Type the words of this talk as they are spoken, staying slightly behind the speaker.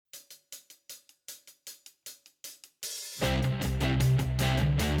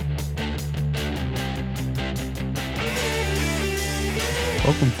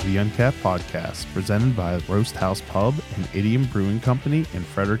Welcome to the Uncapped Podcast, presented by Roast House Pub and Idiom Brewing Company in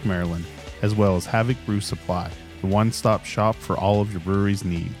Frederick, Maryland, as well as Havoc Brew Supply, the one-stop shop for all of your brewery's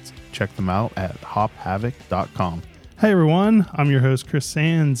needs. Check them out at hophavoc.com. Hey everyone, I'm your host Chris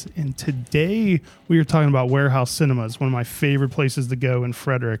Sands, and today we are talking about Warehouse Cinemas, one of my favorite places to go in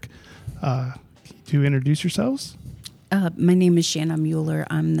Frederick. Can you introduce yourselves? My name is Shanna Mueller.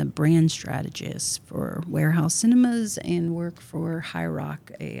 I'm the brand strategist for Warehouse Cinemas and work for High Rock,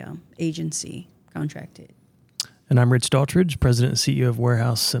 a agency contracted. And I'm Rich Daltridge, President and CEO of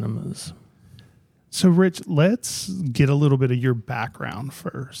Warehouse Cinemas. So Rich, let's get a little bit of your background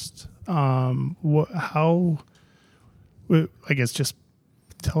first. I guess just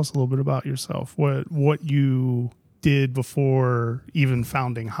tell us a little bit about yourself, what you did before even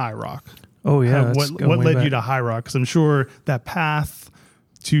founding High Rock. Oh, yeah. What led you to High Rock? Because I'm sure that path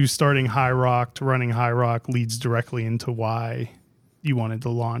to starting High Rock, to running High Rock, leads directly into why you wanted to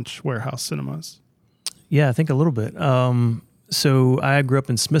launch Warehouse Cinemas. Yeah, I think a little bit. So I grew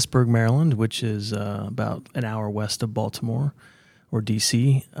up in Smithsburg, Maryland, which is about an hour west of Baltimore or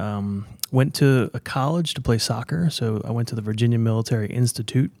D.C. Went to a college to play soccer. So I went to the Virginia Military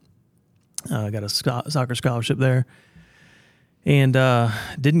Institute. Got a soccer scholarship there. And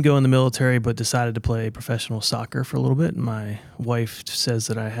didn't go in the military, but decided to play professional soccer for a little bit. My wife says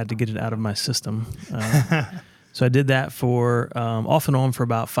that I had to get it out of my system. So I did that for off and on for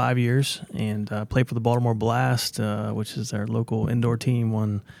about 5 years, and played for the Baltimore Blast, which is our local indoor team.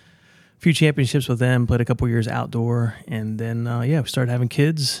 Won a few championships with them, played a couple years outdoor. And then, we started having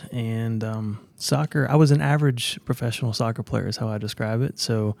kids and soccer. I was an average professional soccer player is how I describe it.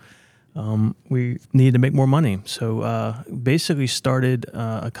 So we needed to make more money. So basically started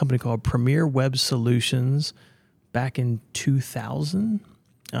a company called Premier Web Solutions back in 2000,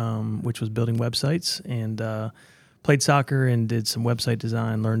 which was building websites, and played soccer and did some website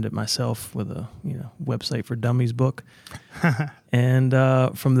design, learned it myself with a website for dummies book. And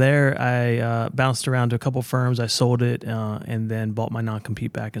from there, I bounced around to a couple firms. I sold it and then bought my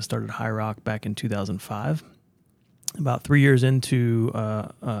non-compete back and started High Rock back in 2005. About 3 years into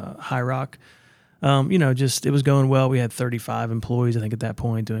High Rock, it was going well. We had 35 employees, I think, at that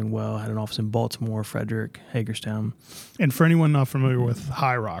point, doing well. Had an office in Baltimore, Frederick, Hagerstown. And for anyone not familiar with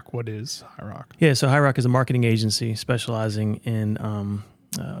High Rock, what is High Rock? Yeah, so High Rock is a marketing agency specializing in a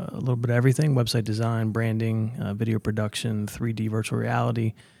little bit of everything: website design, branding, video production, 3D virtual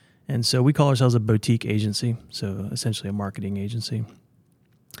reality. And so we call ourselves a boutique agency, so essentially a marketing agency.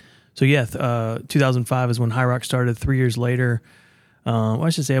 So 2005 is when High Rock started. 3 years later, I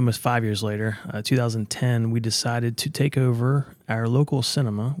should say almost 5 years later, 2010, we decided to take over our local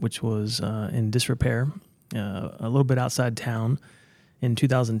cinema, which was in disrepair, a little bit outside town in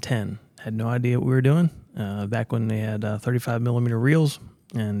 2010. Had no idea what we were doing back when they had 35 millimeter reels,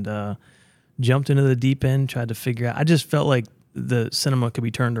 and jumped into the deep end, tried to figure out. I just felt like the cinema could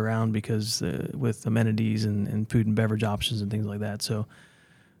be turned around because with amenities and food and beverage options and things like that. So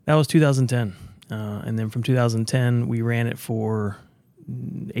that was 2010. And then from 2010, we ran it for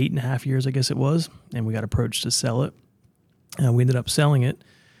 8.5 years, I guess it was, and we got approached to sell it. We ended up selling it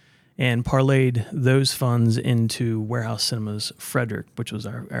and parlayed those funds into Warehouse Cinemas Frederick, which was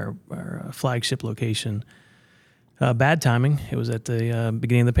our flagship location. Bad timing. It was at the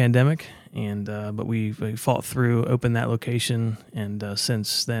beginning of the pandemic, and but we fought through, opened that location, and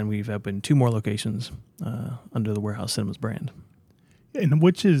since then we've opened 2 more locations under the Warehouse Cinemas brand. And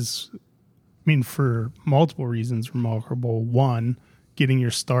which is, for multiple reasons, remarkable. One, getting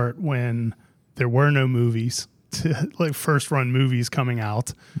your start when there were no movies, like first run movies coming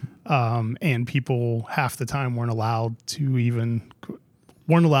out, and people half the time weren't allowed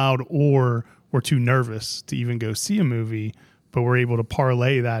or were too nervous to even go see a movie, but were able to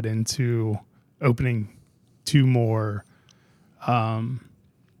parlay that into opening 2 more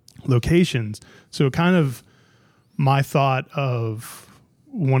locations. So kind of my thought of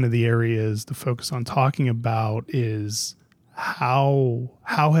one of the areas to focus on talking about is how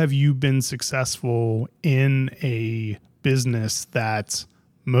have you been successful in a business that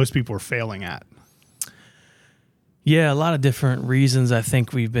most people are failing at? Yeah, a lot of different reasons. I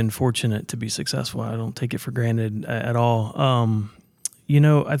think we've been fortunate to be successful. I don't take it for granted at all.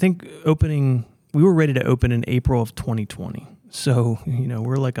 I think we were ready to open in April of 2020. So,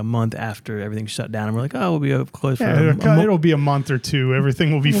 we're like a month after everything shut down, and we're like, we'll be closed for a month. It'll be a month or two.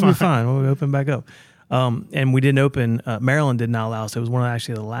 Everything will be fine. We'll be fine. We'll open back up. And we didn't open. Maryland did not allow us. It was one of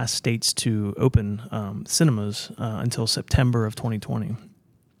the last states to open cinemas until September of 2020.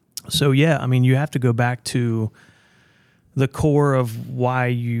 So, you have to go back to the core of why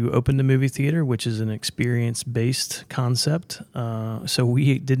you opened a movie theater, which is an experience-based concept. So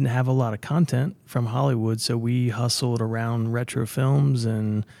we didn't have a lot of content from Hollywood, so we hustled around retro films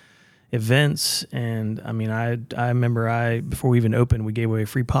and events. And I mean, I remember before we even opened, we gave away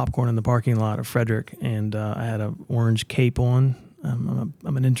free popcorn in the parking lot of Frederick, and I had an orange cape on. I'm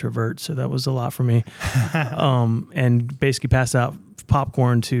an introvert, so that was a lot for me. And basically passed out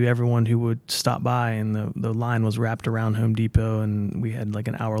popcorn to everyone who would stop by, and the line was wrapped around Home Depot, and we had like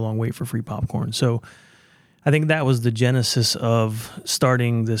an hour-long wait for free popcorn. So I think that was the genesis of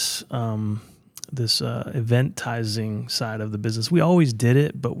starting this eventizing side of the business. We always did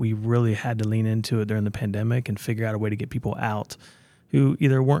it, but we really had to lean into it during the pandemic and figure out a way to get people out who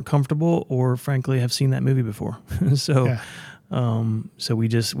either weren't comfortable or frankly have seen that movie before. So we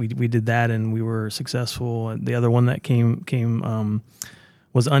did that, and we were successful. And the other one that came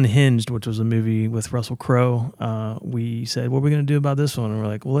was Unhinged, which was a movie with Russell Crowe. We said, what are we going to do about this one? And we're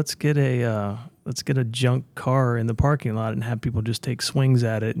like, well, let's get a junk car in the parking lot and have people just take swings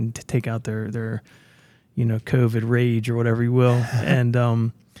at it and take out their COVID rage or whatever you will. And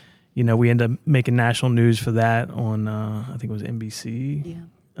we ended up making national news for that on I think it was NBC.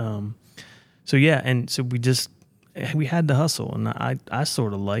 Yeah. So we had to hustle, and I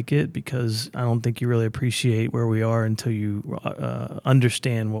sort of like it because I don't think you really appreciate where we are until you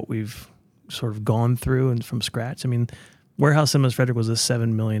understand what we've sort of gone through and from scratch. I mean, Warehouse Cinemas Frederick was a $7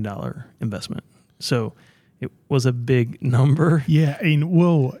 million investment, so it was a big number. Yeah, I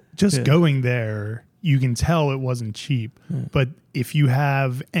mean, going there, you can tell it wasn't cheap. Yeah. But if you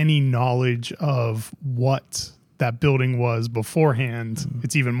have any knowledge of what that building was beforehand,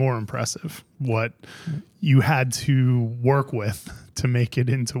 it's even more impressive what you had to work with to make it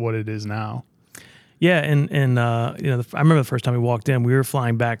into what it is now. Yeah, and I remember the first time we walked in, we were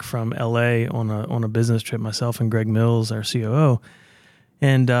flying back from LA on a business trip, myself and Greg Mills, our COO,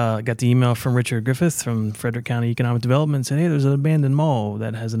 and got the email from Richard Griffith from Frederick County Economic Development, said, hey, there's an abandoned mall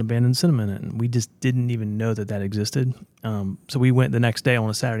that has an abandoned cinema in it, and we just didn't even know that existed. So we went the next day on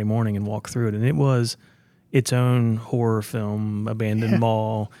a Saturday morning and walked through it, and it was its own horror film, abandoned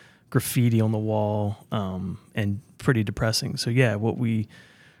mall, graffiti on the wall, and pretty depressing. So what we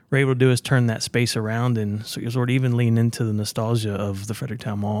were able to do is turn that space around and sort of even lean into the nostalgia of the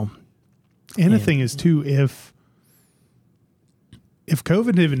Fredericktown Mall. And the thing is too, if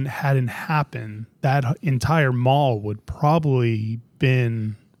COVID hadn't happened, that entire mall would probably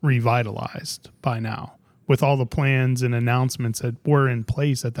been revitalized by now with all the plans and announcements that were in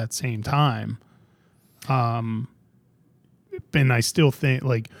place at that same time. And I still think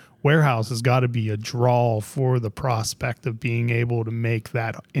like Warehouse has got to be a draw for the prospect of being able to make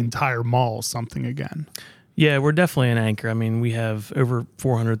that entire mall something again. Yeah, we're definitely an anchor. I mean, we have over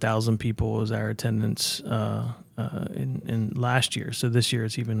 400,000 people as our attendance in last year. So this year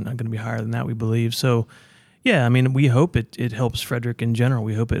it's even going to be higher than that, we believe. So, yeah, I mean, we hope it helps Frederick in general.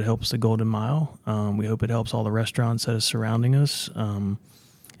 We hope it helps the Golden Mile. We hope it helps all the restaurants that are surrounding us.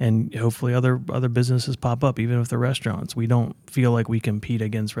 And hopefully other businesses pop up, even if they're restaurants. We don't feel like we compete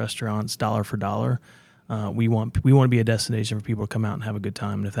against restaurants dollar for dollar. We want to be a destination for people to come out and have a good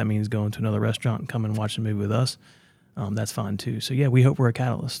time. And if that means going to another restaurant and come and watch a movie with us, that's fine too. So we hope we're a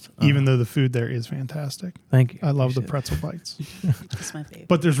catalyst. Even though the food there is fantastic. Thank you. I love the pretzel bites. That's my favorite.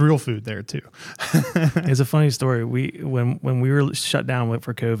 But there's real food there too. It's a funny story. When we were shut down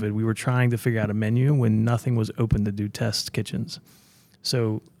for COVID, we were trying to figure out a menu when nothing was open to do test kitchens.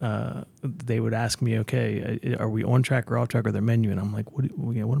 So they would ask me, okay, are we on track or off track with their menu? And I'm like, what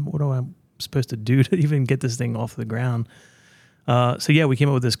am I supposed to do to even get this thing off the ground? We came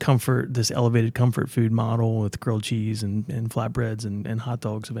up with this elevated comfort food model with grilled cheese and flatbreads and hot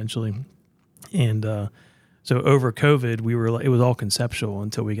dogs eventually. And so over COVID, it was all conceptual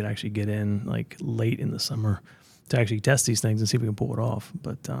until we could actually get in like late in the summer to actually test these things and see if we can pull it off.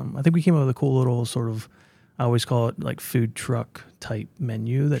 But I think we came up with a cool little sort of, I always call it like food truck type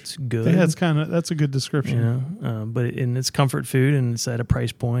menu. That's good. Yeah, that's a good description. But it's comfort food and it's at a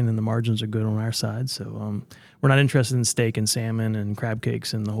price point and the margins are good on our side. So we're not interested in steak and salmon and crab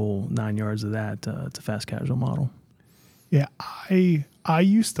cakes and the whole 9 yards of that. It's a fast casual model. Yeah, I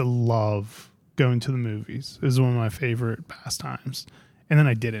used to love going to the movies. It was one of my favorite pastimes, and then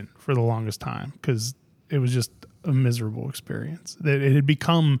I didn't for the longest time because it was just a miserable experience. It had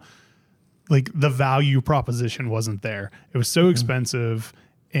become like the value proposition wasn't there. It was so expensive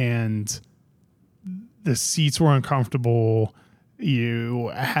and the seats were uncomfortable. You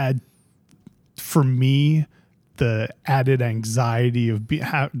had, for me, the added anxiety of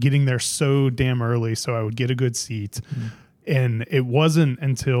getting there so damn early so I would get a good seat, And it wasn't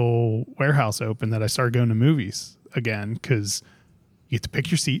until Warehouse opened that I started going to movies again, because you get to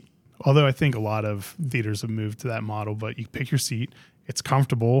pick your seat. Although I think a lot of theaters have moved to that model, but you pick your seat, it's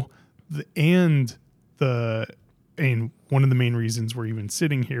comfortable. And one of the main reasons we're even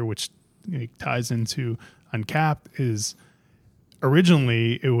sitting here, which ties into Uncapped, is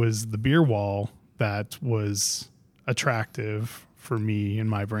originally it was the beer wall that was attractive for me and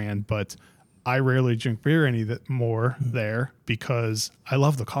my brand, but I rarely drink beer more there because I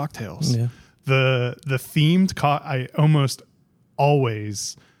love the cocktails. Yeah. The themed I almost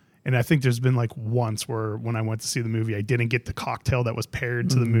always, and I think there's been like once where when I went to see the movie, I didn't get the cocktail that was paired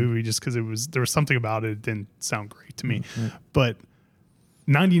to the movie just because there was something about it that didn't sound great to me. But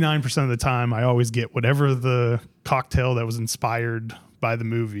 99% of the time, I always get whatever the cocktail that was inspired by the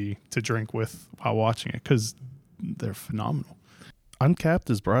movie to drink with while watching it, because they're phenomenal. Uncapped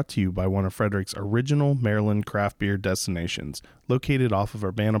is brought to you by one of Frederick's original Maryland craft beer destinations, located off of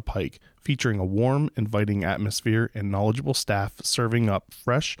Urbana Pike, featuring a warm, inviting atmosphere and knowledgeable staff serving up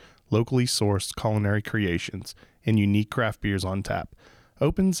fresh, locally sourced culinary creations and unique craft beers on tap.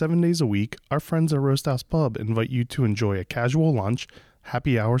 Open 7 days a week, our friends at Roast House Pub invite you to enjoy a casual lunch,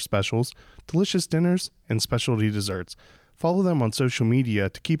 happy hour specials, delicious dinners, and specialty desserts. Follow them on social media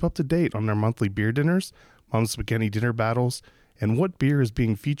to keep up to date on their monthly beer dinners, Mom's Spaghetti dinner battles, and what beer is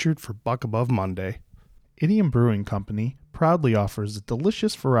being featured for Buck Above Monday. Idiom Brewing Company proudly offers a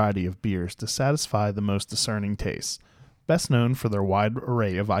delicious variety of beers to satisfy the most discerning tastes. Best known for their wide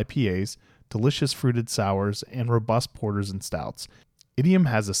array of IPAs, delicious fruited sours, and robust porters and stouts, Idiom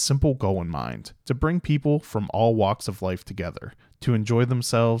has a simple goal in mind: to bring people from all walks of life together, to enjoy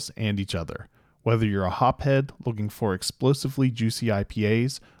themselves and each other. Whether you're a hophead looking for explosively juicy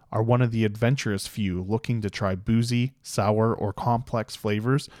IPAs, are one of the adventurous few looking to try boozy, sour, or complex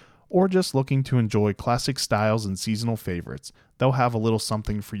flavors, or just looking to enjoy classic styles and seasonal favorites, they'll have a little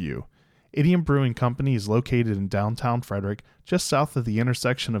something for you. Idiom Brewing Company is located in downtown Frederick, just south of the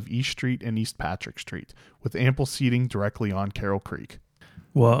intersection of East Street and East Patrick Street, with ample seating directly on Carroll Creek.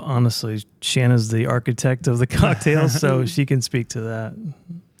 Well, honestly, Shanna's the architect of the cocktails, so she can speak to that.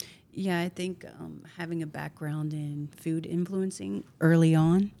 Yeah, I think having a background in food influencing early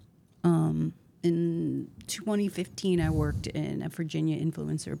on. In 2015, I worked in a Virginia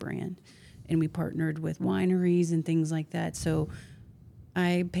influencer brand, and we partnered with wineries and things like that. So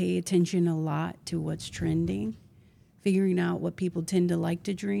I pay attention a lot to what's trending, figuring out what people tend to like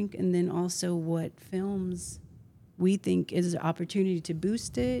to drink, and then also what films we think is an opportunity to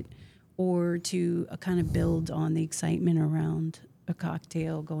boost it or to kind of build on the excitement around a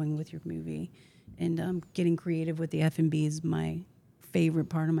cocktail going with your movie. And getting creative with the F&B is my favorite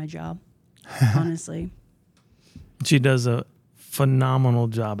part of my job, honestly. She does a phenomenal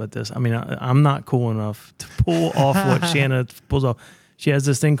job at this. I mean, I'm not cool enough to pull off what Shanna pulls off. She has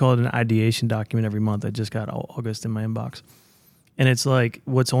this thing called an ideation document every month. I just got August in my inbox. And it's like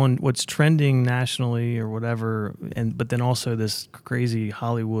what's trending nationally or whatever, but then also this crazy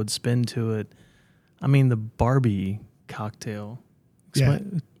Hollywood spin to it. I mean, the Barbie cocktail.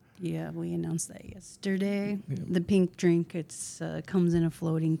 Yeah, we announced that yesterday. Yeah. The pink drink, it's comes in a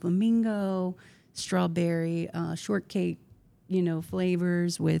floating flamingo, strawberry, shortcake,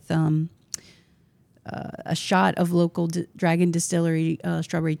 flavors with a shot of local Dragon Distillery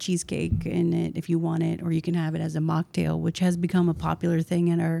strawberry cheesecake in it if you want it, or you can have it as a mocktail, which has become a popular thing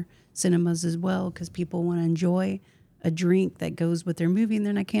in our cinemas as well because people want to enjoy a drink that goes with their movie and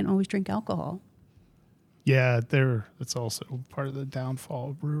then I can't always drink alcohol. Yeah, it's also part of the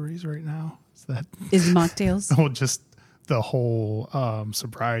downfall of breweries right now. Is mocktails? Oh, just the whole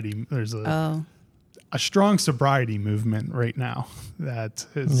sobriety. There's a strong sobriety movement right now that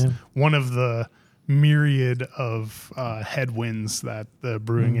is one of the myriad of headwinds that the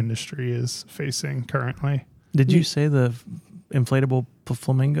brewing industry is facing currently. Did you say the inflatable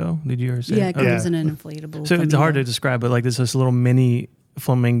flamingo? Did you ever say? Yeah, it comes in an inflatable. So it's hard to describe, but like this little mini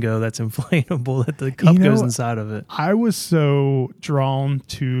flamingo that's inflatable that the cup goes inside of it. I was so drawn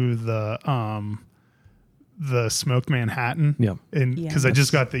to the smoked Manhattan. Yeah. And because I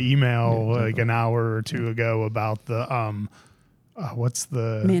just got the email an hour or two ago about the what's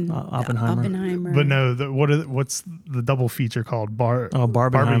the Oppenheimer. But no, what's the double feature called?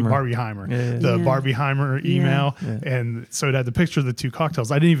 Barbieheimer. The Barbieheimer email, and so it had the picture of the two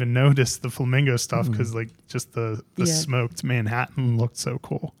cocktails. I didn't even notice the flamingo stuff because just the smoked Manhattan looked so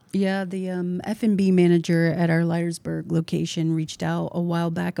cool. Yeah, the F&B manager at our Leitersburg location reached out a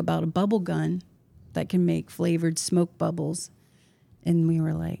while back about a bubble gun that can make flavored smoke bubbles, and we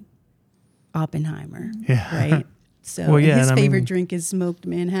were like, Oppenheimer, right? So Well, yeah, his and I favorite mean- drink is smoked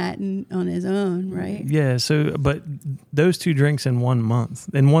Manhattan on his own, right? Yeah. So, but those 2 drinks in 1 month,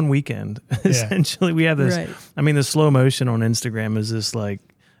 in 1 weekend, essentially, we have this. Right. I mean, the slow motion on Instagram is this like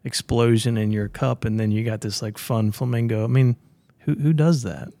explosion in your cup, and then you got this like fun flamingo. I mean, who does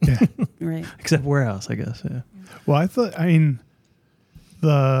that? Yeah. Right. Except Warehouse, I guess. Yeah. Well, I mean,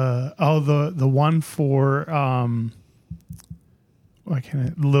 the one for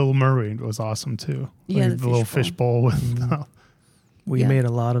Little Mermaid was awesome too. Yeah, Like the the little fish fish bowl with. We Yeah. made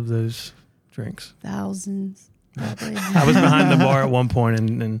a lot of those drinks. Thousands. Probably. I was behind the bar at one point,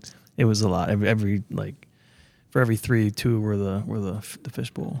 and it was a lot. Every like for every 3, 2 were the fish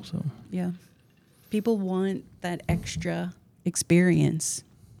bowl. So Yeah. People want that extra experience,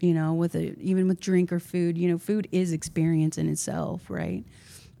 even with drink or food. Food is experience in itself, right?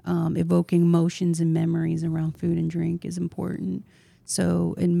 Evoking emotions and memories around food and drink is important.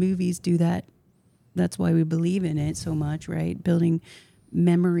 So, and movies do that. That's why we believe in it so much, right? Building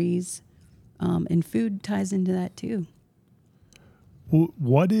memories, and food ties into that too.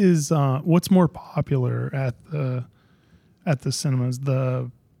 What's more popular at the cinemas, the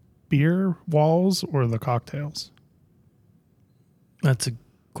beer walls or the cocktails? that's a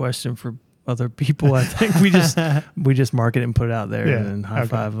question for other people. I think we just market it and put it out there, Yeah, and then high okay.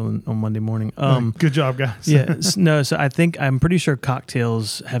 five on Monday morning. Good job, guys. Yeah, no. So I'm pretty sure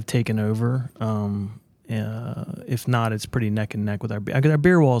cocktails have taken over. If not, it's pretty neck and neck with our beer. Our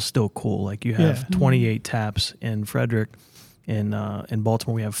beer wall is still cool. Like you have 28 taps in Frederick. In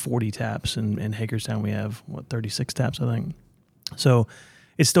Baltimore, we have 40 taps. In Hagerstown, we have 36 taps, I think. So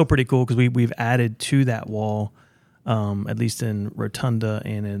it's still pretty cool because we've added to that wall, at least in Rotunda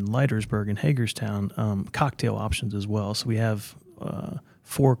and in Leitersburg and Hagerstown, cocktail options as well. So we have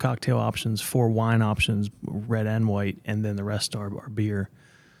 4 cocktail options, 4 wine options, red and white, and then the rest are beer.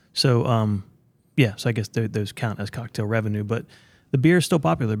 So so I guess those count as cocktail revenue, but the beer is still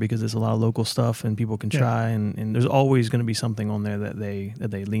popular because it's a lot of local stuff and people can try, and there's always going to be something on there that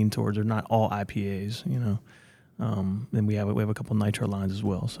they lean towards. They're not all IPAs, Then we have a couple nitro lines as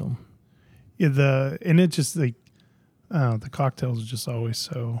well. So Yeah, it just like the cocktails are just always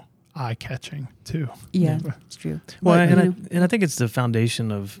so eye catching too. Yeah, it's true. well, But, and I think it's the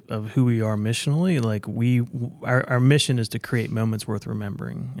foundation of who we are missionally. Like our mission is to create moments worth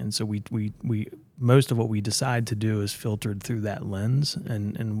remembering, and so we most of what we decide to do is filtered through that lens.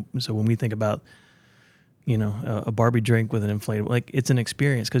 And so when we think about a Barbie drink with an inflatable, like it's an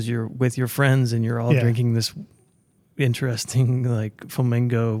experience because you're with your friends and you're all drinking this interesting like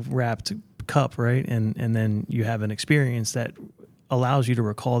flamingo wrapped cup, right? And then you have an experience that allows you to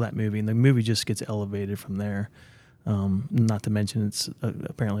recall that movie, and the movie just gets elevated from there. Not to mention it's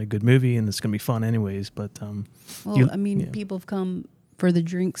apparently a good movie and it's going to be fun anyways. But people have come for the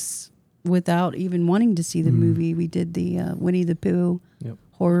drinks without even wanting to see the movie. We did the Winnie the Pooh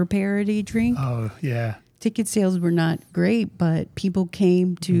horror parody drink. Oh yeah. Ticket sales were not great, but people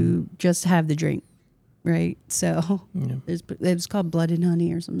came to just have the drink, right? So it was called Blood and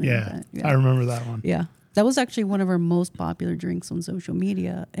Honey or something like that. I remember that one. Yeah. That was actually one of our most popular drinks on social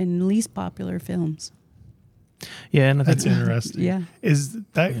media and least popular films. Yeah, and I think That's interesting. Yeah. Is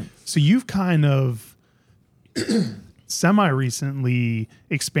that so? You've kind of semi-recently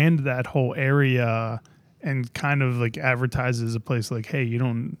expanded that whole area and kind of like advertised as a place like, hey, you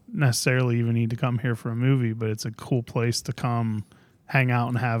don't necessarily even need to come here for a movie, but it's a cool place to come hang out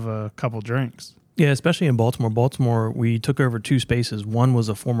and have a couple drinks. Yeah, especially in Baltimore. Baltimore, we took over 2 spaces. One was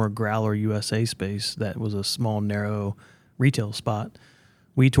a former Growler USA space that was a small, narrow retail spot.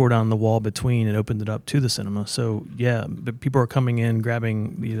 We tore down the wall between and opened it up to the cinema. So, yeah, people are coming in,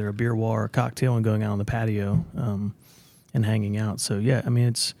 grabbing either a beer wall or a cocktail and going out on the patio and hanging out. So, yeah, I mean,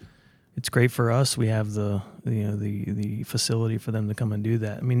 it's great for us. We have the facility for them to come and do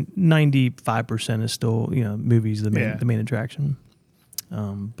that. I mean, 95% is still, movies, the main attraction.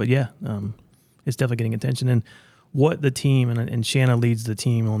 But, yeah, it's definitely getting attention. And what the team, and Shanna leads the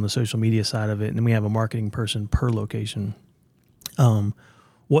team on the social media side of it, and then we have a marketing person per location.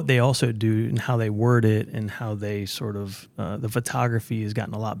 What they also do and how they word it and how they sort of, the photography has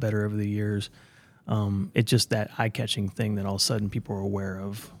gotten a lot better over the years. It's just that eye-catching thing that all of a sudden people are aware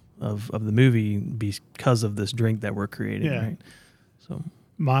of the movie because of this drink that we're creating, right? So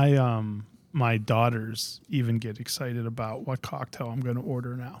my daughters even get excited about what cocktail I'm going to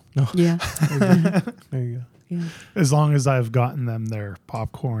order now. Yeah. there you go. Yeah. As long as I've gotten them their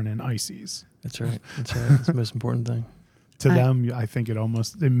popcorn and ices. That's right. That's the most important thing. To them, I think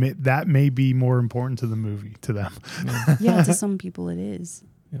that may be more important to the movie to them. Yeah, to some people it is.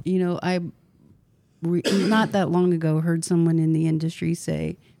 Yep. I not that long ago heard someone in the industry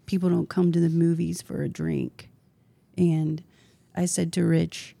say people don't come to the movies for a drink. And I said to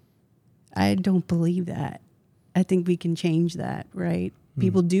Rich, I don't believe that. I think we can change that, right?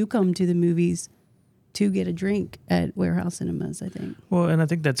 People do come to the movies to get a drink at Warehouse Cinemas, I think. Well, and I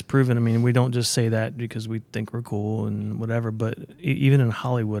think that's proven. I mean, we don't just say that because we think we're cool and whatever, but even in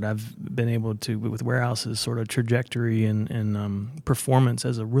Hollywood, I've been able to, with Warehouse's sort of trajectory and performance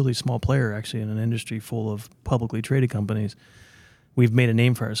as a really small player, actually, in an industry full of publicly traded companies, we've made a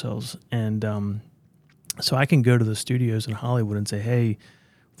name for ourselves. And so I can go to the studios in Hollywood and say, hey,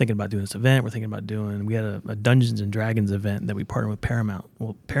 thinking about doing this event. We had a Dungeons and Dragons event that we partnered with Paramount.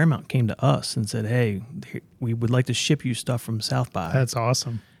 Well, Paramount came to us and said, hey, we would like to ship you stuff from South by. That's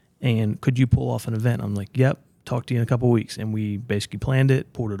awesome. And could you pull off an event? I'm like, yep, talk to you in a couple of weeks. And we basically planned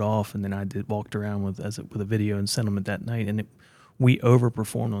it, pulled it off, and then I walked around with a video and sent them it that night. And we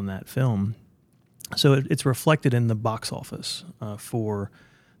overperformed on that film. So it's reflected in the box office for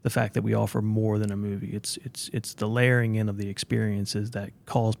the fact that we offer more than a movie. It's the layering in of the experiences that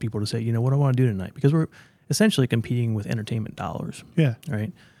calls people to say, you know, what do I want to do tonight? Because we're essentially competing with entertainment dollars. Yeah.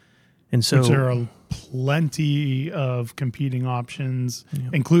 Right. And so which there are plenty of competing options,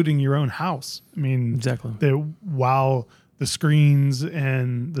 including your own house. I mean, exactly. While the screens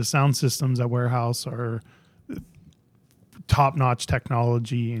and the sound systems at Warehouse are top-notch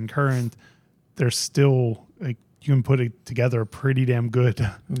technology and current, they're still like, you can put it together a pretty damn good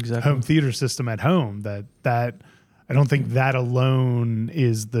home theater system at home. That I don't think that alone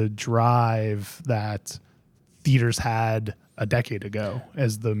is the drive that theaters had a decade ago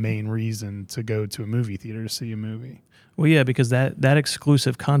as the main reason to go to a movie theater to see a movie. Well, yeah, because that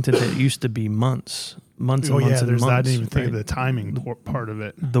exclusive content that used to be months and months. I didn't even think of the timing part of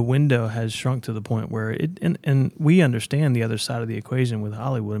it. The window has shrunk to the point where and we understand the other side of the equation with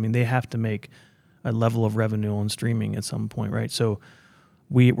Hollywood. I mean, they have to make a level of revenue on streaming at some point, right? So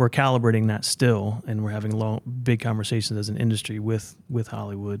we're calibrating that still, and we're having big conversations as an industry with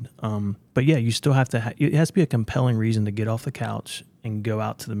Hollywood. But yeah, you still have to. It has to be a compelling reason to get off the couch and go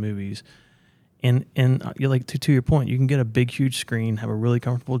out to the movies. And you're like to your point, you can get a big, huge screen, have a really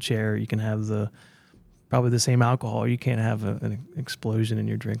comfortable chair. You can have probably the same alcohol. You can't have an explosion in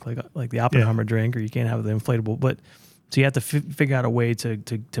your drink like the Oppenheimer drink, or you can't have the inflatable, but. So you have to figure out a way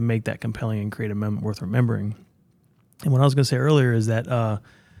to make that compelling and create a moment worth remembering. And what I was going to say earlier is that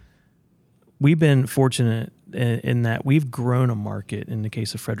we've been fortunate in that we've grown a market in the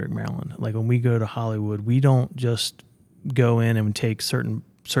case of Frederick, Maryland. Like when we go to Hollywood, we don't just go in and take certain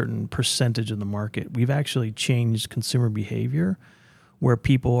percentage of the market. We've actually changed consumer behavior where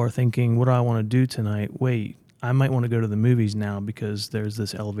people are thinking, what do I want to do tonight? Wait, I might want to go to the movies now because there's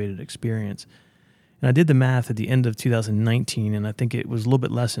this elevated experience. And I did the math at the end of 2019, and I think it was a little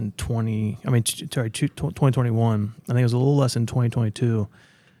bit less in 2021. I think it was a little less in 2022,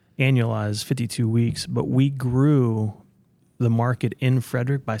 annualized 52 weeks. But we grew the market in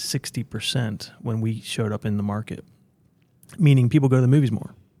Frederick by 60% when we showed up in the market, meaning people go to the movies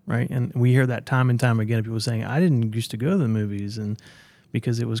more, right? And we hear that time and time again, people saying, I didn't used to go to the movies and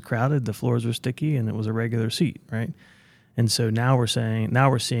because it was crowded, the floors were sticky, and it was a regular seat, right? And so now we're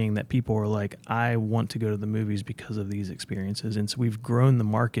seeing that people are like, I want to go to the movies because of these experiences. And so we've grown the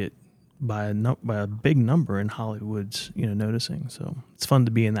market by a big number in Hollywood's, noticing. So it's fun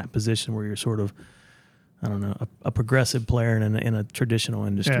to be in that position where you're sort of, I don't know, a progressive player in a traditional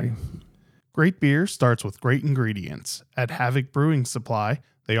industry. Yeah. Great beer starts with great ingredients. At Havoc Brewing Supply,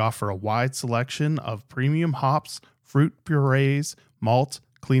 they offer a wide selection of premium hops, fruit purees, malt,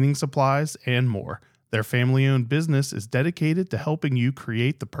 cleaning supplies, and more. Their family-owned business is dedicated to helping you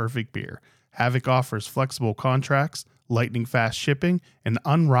create the perfect beer. Havoc offers flexible contracts, lightning-fast shipping, and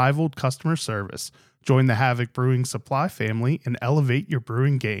unrivaled customer service. Join the Havoc Brewing Supply family and elevate your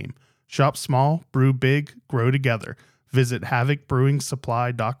brewing game. Shop small, brew big, grow together. Visit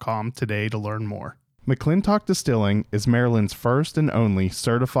havocbrewingsupply.com today to learn more. McClintock Distilling is Maryland's first and only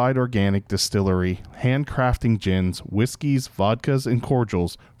certified organic distillery, handcrafting gins, whiskeys, vodkas, and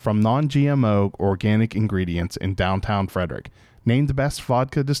cordials from non-GMO organic ingredients in downtown Frederick. Named the best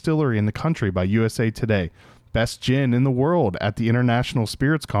vodka distillery in the country by USA Today, best gin in the world at the International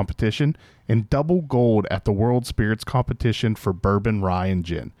Spirits Competition, and double gold at the World Spirits Competition for bourbon, rye, and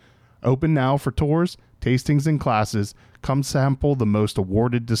gin. Open now for tours, tastings, and classes. Come sample the most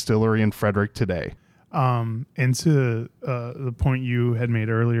awarded distillery in Frederick today. And to the point you had made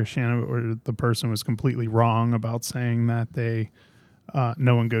earlier, Shannon, where the person was completely wrong about saying that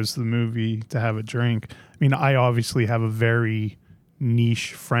no one goes to the movie to have a drink. I mean, I obviously have a very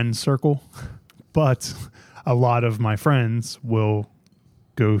niche friend circle, but a lot of my friends will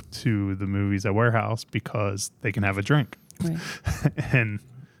go to the movies at Warehouse because they can have a drink. Right. And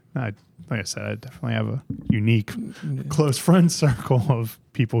like I said, I definitely have a unique, close friend circle of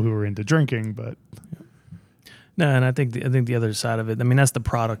people who are into drinking, but no, and I think the other side of it, I mean, that's the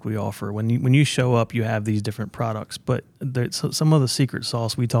product we offer. When you show up, you have these different products, but some of the secret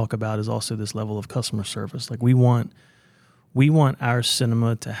sauce we talk about is also this level of customer service. Like we want our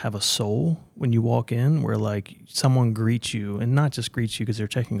cinema to have a soul when you walk in, where like someone greets you, and not just greets you because they're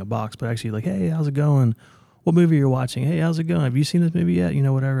checking a box, but actually like, hey, how's it going? What movie you're watching? Hey, how's it going? Have you seen this movie yet?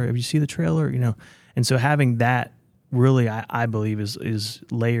 Whatever. Have you seen the trailer? And so having that really, I believe is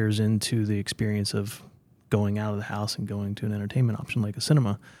layers into the experience of going out of the house and going to an entertainment option like a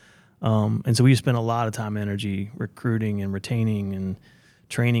cinema. And so we spend a lot of time and energy recruiting and retaining and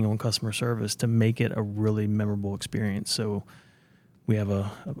training on customer service to make it a really memorable experience. So we have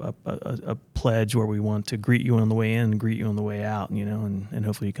a pledge where we want to greet you on the way in and greet you on the way out, and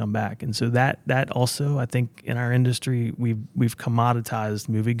hopefully you come back. And so that also, I think in our industry, we've commoditized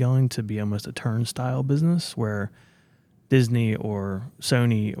moviegoing to be almost a turnstile business where Disney or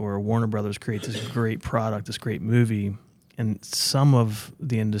Sony or Warner Brothers creates this great product, this great movie, and some of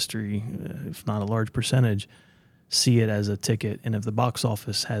the industry, if not a large percentage, see it as a ticket. And if the box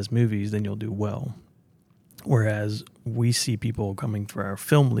office has movies, then you'll do well. Whereas we see people coming for our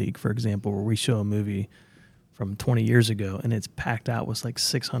film league, for example, where we show a movie from 20 years ago and it's packed out with like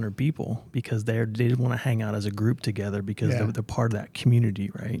 600 people because they want to hang out as a group together because they're part of that community,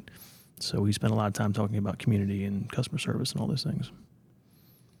 right? So we spend a lot of time talking about community and customer service and all those things.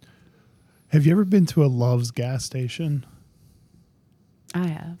 Have you ever been to a Love's gas station? I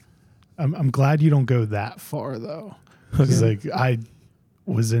have. I'm glad you don't go that far though, because like I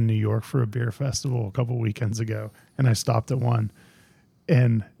was in New York for a beer festival a couple weekends ago, and I stopped at one,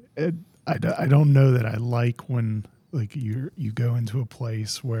 and I don't know that I like when like you go into a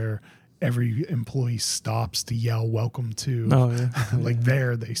place where every employee stops to yell welcome to. Oh, yeah. Like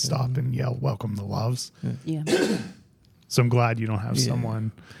there they stop and yell welcome to Love's. Yeah. So I'm glad you don't have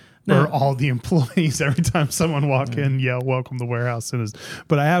someone No. or all the employees every time someone walk in yell welcome to Warehouse.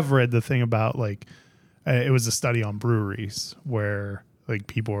 But I have read the thing about like it was a study on breweries where like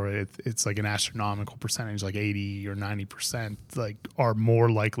people are it's like an astronomical percentage, like 80 or 90% like are more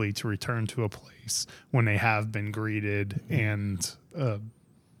likely to return to a place when they have been greeted and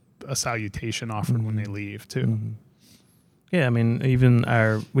a salutation offered when they leave too. Mm-hmm. Yeah, I mean, even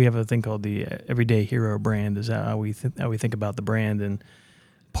we have a thing called the Everyday Hero brand. Is how we think about the brand, and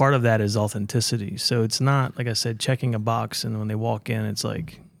part of that is authenticity. So it's not, like I said, checking a box, and when they walk in, it's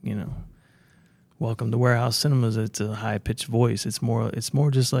like, welcome to Warehouse Cinemas. It's a high pitched voice. It's more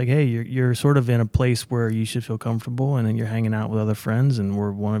just like, hey, you're sort of in a place where you should feel comfortable, and then you're hanging out with other friends, and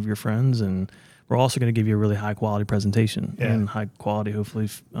we're one of your friends, and we're also going to give you a really high quality presentation and high quality, hopefully,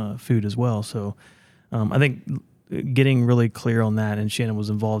 food as well. So I think getting really clear on that, and Shannon was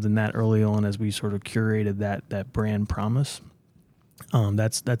involved in that early on as we sort of curated that brand promise.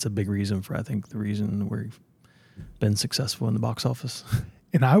 That's a big reason for, I think, the reason we've been successful in the box office.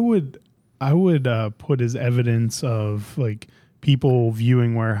 And I would put as evidence of like people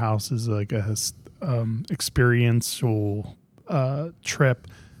viewing Warehouse as like a experiential trip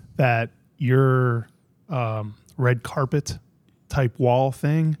that your red carpet type wall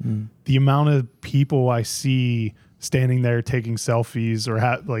thing, the amount of people I see standing there taking selfies or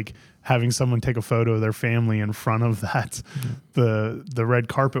having someone take a photo of their family in front of that, the red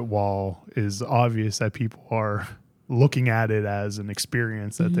carpet wall is obvious that people are looking at it as an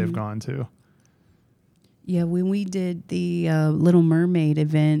experience that they've gone to. Yeah, when we did the Little Mermaid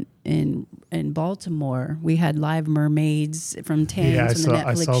event in Baltimore, we had live mermaids from Thames and the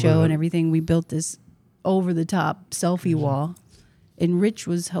Netflix show and everything. We built this over-the-top selfie wall, and Rich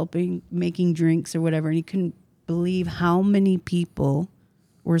was helping making drinks or whatever, and he couldn't believe how many people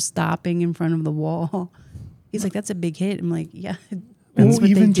were stopping in front of the wall. He's like, "That's a big hit." I'm like, "Yeah." That's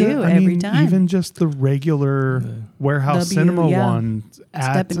what they do every time. Even just the regular Warehouse Cinema one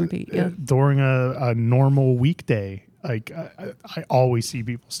Step and repeat, during a normal weekday. Like I always see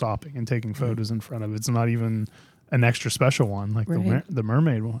people stopping and taking photos in front of it. It's not even an extra special one like the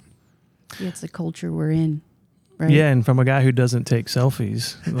Mermaid one. Yeah, it's the culture we're in. Right? Yeah, and from a guy who doesn't take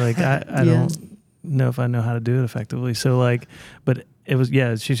selfies, like I don't know if I know how to do it effectively. So like, but it was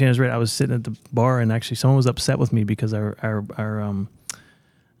Shannon's right. I was sitting at the bar and actually someone was upset with me because our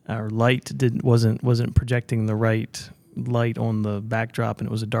light wasn't projecting the right light on the backdrop, and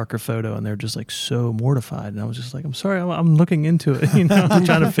it was a darker photo, and they're just like so mortified. And I was just like, I'm sorry, I'm looking into it. I'm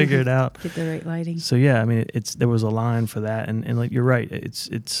trying to figure it out. Get the right lighting. So yeah, I mean, there was a line for that, and like you're right.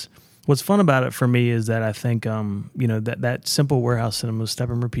 It's what's fun about it for me is that I think that simple Warehouse Cinema step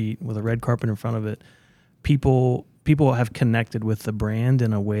and repeat with a red carpet in front of it. People people have connected with the brand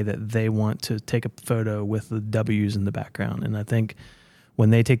in a way that they want to take a photo with the W's in the background. And I think when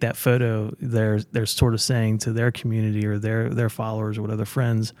they take that photo, they're sort of saying to their community or their followers or whatever,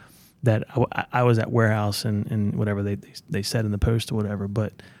 friends, that I was at Warehouse and whatever they said in the post or whatever.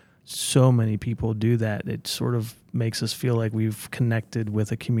 But so many people do that. It sort of makes us feel like we've connected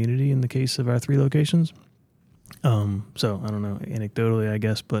with a community in the case of our 3 locations. So I don't know, anecdotally, I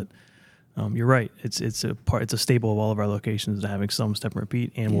guess, but you're right. It's a staple of all of our locations, having some step and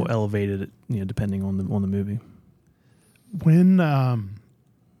repeat, and we'll elevate it, depending on the movie.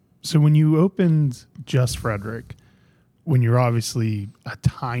 So when you opened Just Frederick, when you're obviously a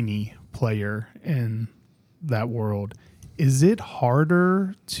tiny player in that world, is it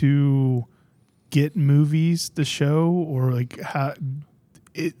harder to get movies to show, or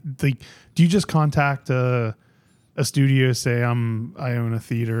do you just contact a studio, say I own a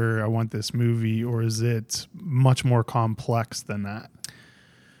theater, I want this movie, or is it much more complex than that?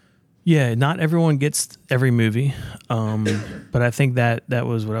 Yeah, not everyone gets every movie, but I think that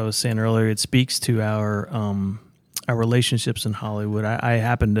was what I was saying earlier. It speaks to our relationships in Hollywood. I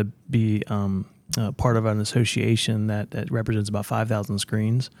happen to be part of an association that represents about 5,000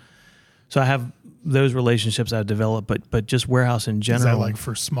 screens, so I have those relationships I've developed. But just Warehouse in general. Is that like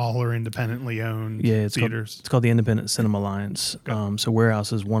for smaller, independently owned theaters? It's called the Independent Cinema Alliance. Okay. So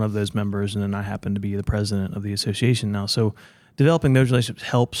Warehouse is one of those members, and then I happen to be the president of the association now. So developing those relationships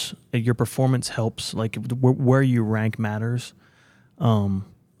helps. Your performance helps. Like where you rank matters.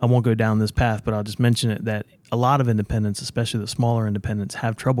 I won't go down this path, but I'll just mention it that a lot of independents, especially the smaller independents,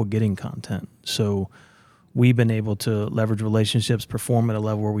 have trouble getting content. So we've been able to leverage relationships, perform at a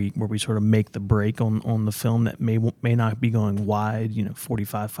level where we sort of make the break on the film that may not be going wide,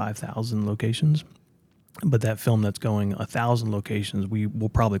 5,000 locations. But that film that's going 1,000 locations, we will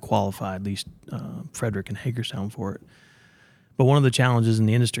probably qualify at least Frederick and Hagerstown for it. But one of the challenges in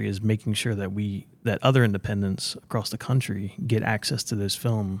the industry is making sure that other independents across the country get access to this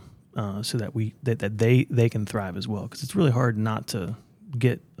film, so that they can thrive as well. Because it's really hard not to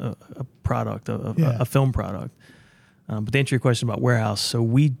get a product, a film product. But to answer your question about Warehouse, so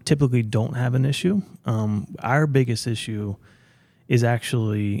we typically don't have an issue. Our biggest issue is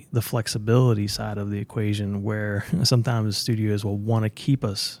actually the flexibility side of the equation, where sometimes studios will want to keep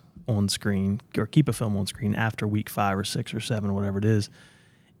us on screen or keep a film on screen after week 5 or 6 or 7 or whatever it is,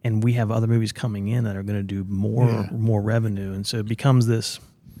 and we have other movies coming in that are going to do more revenue, and so it becomes this.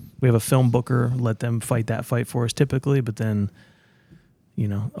 We have a film booker, let them fight that fight for us typically, but then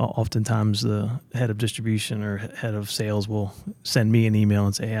oftentimes the head of distribution or head of sales will send me an email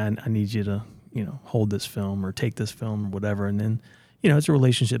and say, hey, I need you to hold this film or take this film or whatever, and then it's a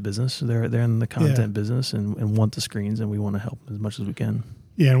relationship business. They're in the content business and want the screens, and we want to help as much as we can.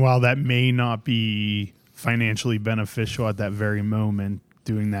 Yeah, and while that may not be financially beneficial at that very moment,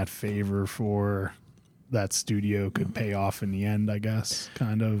 doing that favor for that studio could pay off in the end, I guess,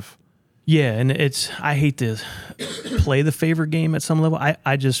 kind of. Yeah, and I hate to play the favor game at some level.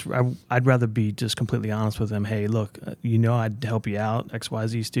 I'd rather be just completely honest with them. Hey, look, I'd help you out,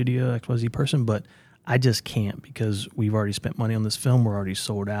 XYZ studio, XYZ person, but I just can't because we've already spent money on this film. We're already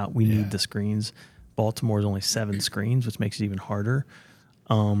sold out. We need the screens. Baltimore is only 7 screens, which makes it even harder.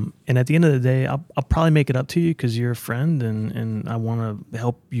 And at the end of the day, I'll probably make it up to you because you're a friend and I want to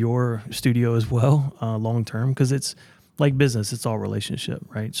help your studio as well long term, because it's like business. It's all relationship,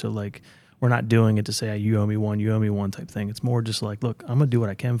 right? So like we're not doing it to say, you owe me one type thing. It's more just like, look, I'm going to do what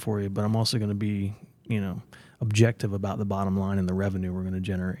I can for you, but I'm also going to be, objective about the bottom line and the revenue we're going to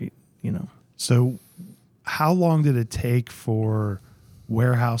generate, So how long did it take for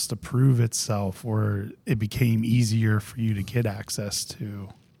Warehouse to prove itself, or it became easier for you to get access to?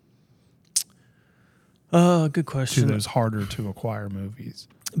 Good question. To those harder to acquire movies.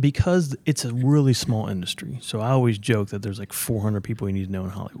 Because it's a really small industry. So I always joke that there's like 400 people you need to know in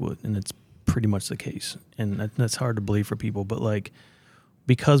Hollywood, and it's pretty much the case. And that's hard to believe for people, but like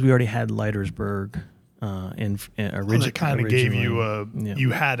because we already had Leitersburg originally, it kind of gave you you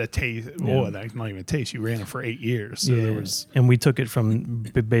had a taste. Well, that's not even a taste. You ran it for 8 years, so there was, and we took it from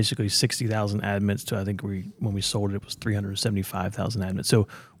basically 60,000 admits to I think when we sold it was 375,000 admits. So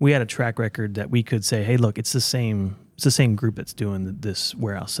we had a track record that we could say, hey, look, it's the same group that's doing this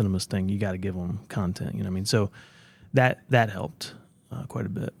Warehouse Cinemas thing. You got to give them content. You know what I mean? So that helped quite a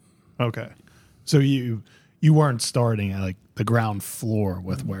bit. Okay, so you weren't starting at like the ground floor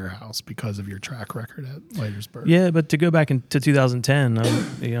with Warehouse because of your track record at Leitersburg. Yeah, but to go back into 2010, I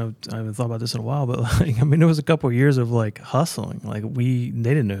haven't thought about this in a while, but there was a couple of years of like hustling. Like they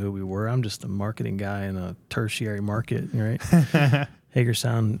didn't know who we were. I'm just a marketing guy in a tertiary market, right?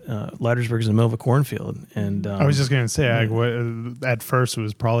 Hagerstown, Leitersburg is in the middle of a cornfield, and I was just going to say, at first it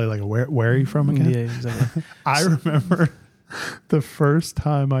was probably like, where are you from again? Yeah, exactly. I remember the first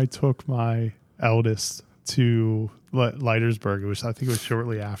time I took my eldest to Leitersburg, I think it was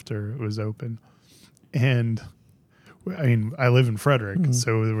shortly after it was open. And I mean, I live in Frederick,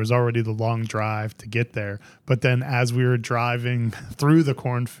 so there was already the long drive to get there. But then as we were driving through the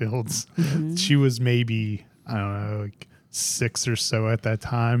cornfields, she was maybe, I don't know, like 6 or so at that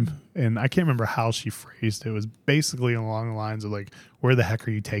time. And I can't remember how she phrased it. It was basically along the lines of like, where the heck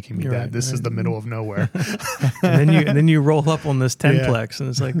are you taking me, Dad? Right, this is the middle of nowhere. and then you roll up on this 10-plex, and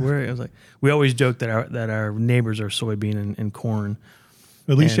it's like, where? It was like, we always joke that our neighbors are soybean and corn.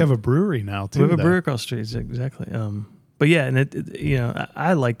 At least you have a brewery now too. We have a brewery across the street, exactly. But yeah, and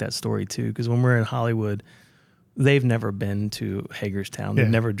I like that story too, because when we're in Hollywood, they've never been to Hagerstown. They've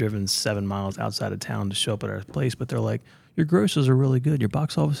never driven 7 miles outside of town to show up at our place, but they're like, your grosses are really good. Your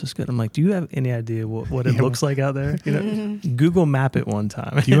box office is good. I'm like, do you have any idea what it looks like out there? You know, Google Map it one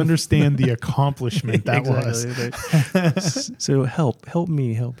time. Do you understand the accomplishment that was? So help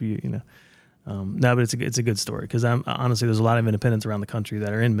me help you. You know, no, but it's a good story, because I'm honestly, there's a lot of independents around the country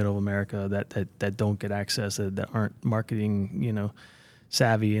that are in Middle America that don't get access, that aren't marketing,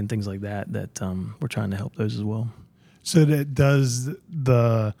 savvy and things like that. That we're trying to help those as well. So that does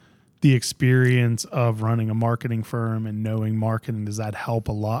the experience of running a marketing firm and knowing marketing, does that help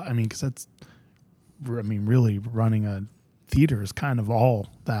a lot? I mean, because really running a theater is kind of all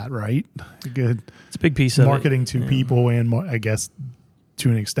that, right? Good. It's a big piece of marketing to people, and I guess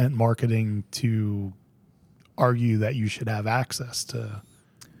to an extent, marketing to argue that you should have access to.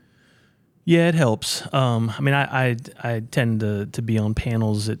 Yeah, it helps. I tend to be on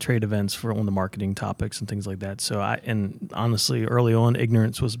panels at trade events on the marketing topics and things like that. So and honestly, early on,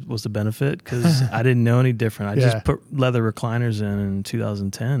 ignorance was the benefit, because I didn't know any different. I just put leather recliners in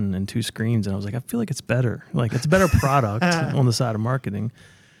 2010 and 2 screens, and I was like, I feel like it's better. Like, it's a better product on the side of marketing.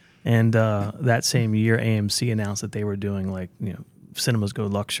 And that same year, AMC announced that they were doing cinemas go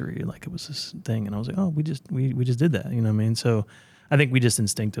luxury, like it was this thing, and I was like, oh, we just did that. You know what I mean? So I think we just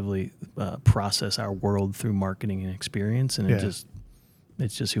instinctively process our world through marketing and experience, and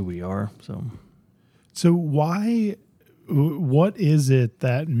it's just who we are. So what is it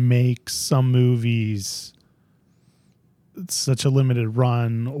that makes some movies such a limited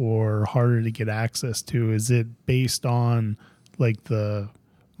run or harder to get access to? Is it based on like the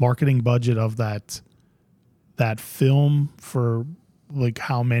marketing budget of that film, for like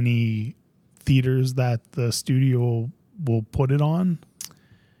how many theaters that the studio will put it on?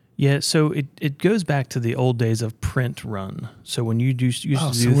 Yeah, so it goes back to the old days of print run. So when you used to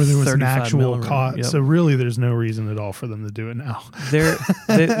do where there was an 35 actual mm, cost. yep. So really, there's no reason at all for them to do it now. There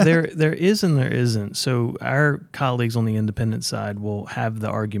is and there isn't. So our colleagues on the independent side will have the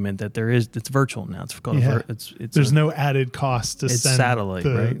argument that it's virtual now. It's called there's no added cost to it's send satellite,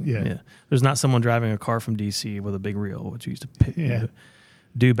 right? Yeah. There's not someone driving a car from DC with a big reel, which you used to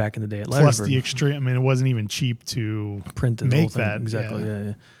do back in the day at Plus Leitersburg. the extreme. I mean, it wasn't even cheap to print the make whole thing. that. Exactly.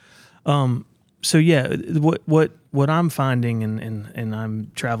 Yeah. So yeah, what I'm finding, and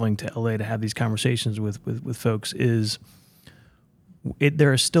I'm traveling to LA to have these conversations with folks, is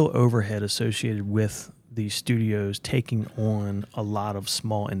there is still overhead associated with these studios taking on a lot of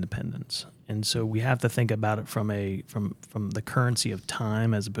small independents. And so we have to think about it from the currency of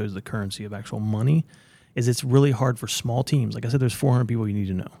time as opposed to the currency of actual money. It's really hard for small teams. Like I said, there's 400 people you need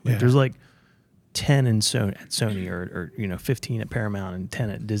to know. There's like 10 at Sony or 15 at Paramount and 10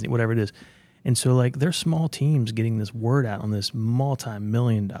 at Disney, whatever it is. And so like they're small teams getting this word out on this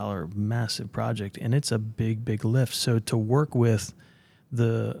multi-million-dollar massive project, and it's a big, big lift. So to work with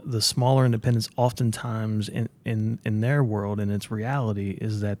the smaller independents, oftentimes in their world and its reality,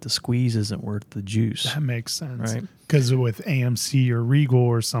 is that the squeeze isn't worth the juice. That makes sense. Right. Because with AMC or Regal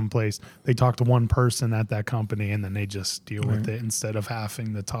or someplace, they talk to one person at that company and then they just deal with it instead of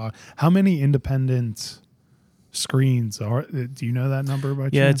having to talk. How many independent screens do you know that number by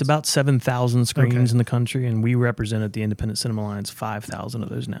chance? Yeah, it's about 7,000 screens in the country, and we represent at the Independent Cinema Alliance 5,000 of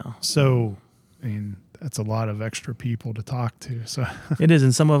those now. So, I mean, that's a lot of extra people to talk to. So it is,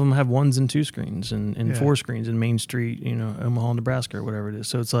 and some of them have 1s and 2 screens and 4 screens in Main Street, Omaha, Nebraska, or whatever it is.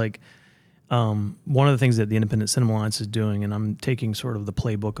 So it's like one of the things that the Independent Cinema Alliance is doing, and I'm taking sort of the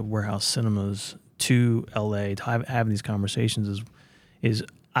playbook of Warehouse Cinemas to LA to have these conversations, is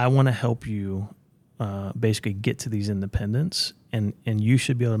I want to help you basically get to these independents, and you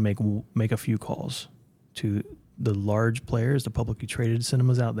should be able to make a few calls to the large players, the publicly traded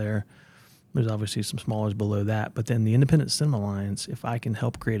cinemas out there. There's obviously some smallers below that, but then the Independent Cinema Alliance, if I can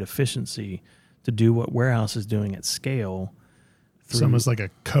help create efficiency to do what Warehouse is doing at scale It's almost like a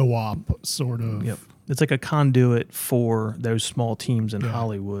co-op sort of. Yep. It's like a conduit for those small teams in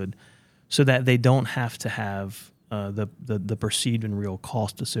Hollywood, so that they don't have to have the perceived and real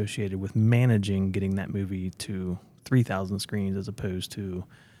cost associated with managing getting that movie to 3,000 screens as opposed to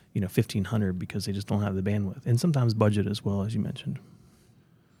 1,500, because they just don't have the bandwidth, and sometimes budget as well, as you mentioned.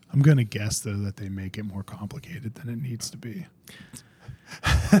 I'm going to guess, though, that they make it more complicated than it needs to be.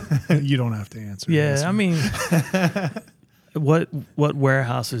 You don't have to answer. Yeah, I mean, what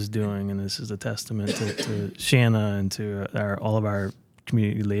Warehouse is doing, and this is a testament to Shanna and to all of our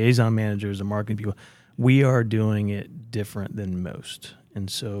community liaison managers and marketing people, we are doing it different than most. And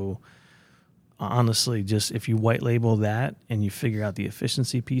so, honestly, just if you white label that and you figure out the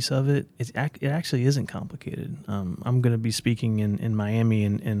efficiency piece of it, it actually isn't complicated. I'm going to be speaking in Miami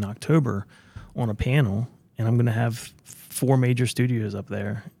in October on a panel, and I'm going to have 4 major studios up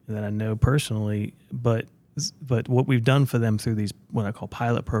there that I know personally. But what we've done for them through these, what I call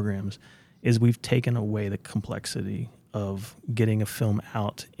pilot programs, is we've taken away the complexity of getting a film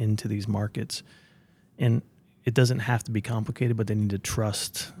out into these markets. And it doesn't have to be complicated, but they need to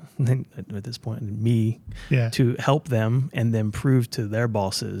trust, at this point, me to help them and then prove to their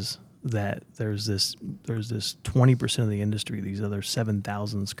bosses that there's this 20% of the industry, these other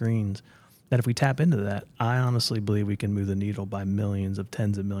 7,000 screens, that if we tap into that, I honestly believe we can move the needle by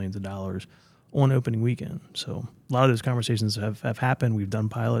tens of millions of dollars on opening weekend. So a lot of those conversations have happened. We've done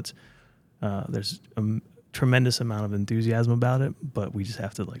pilots. There's a tremendous amount of enthusiasm about it, but we just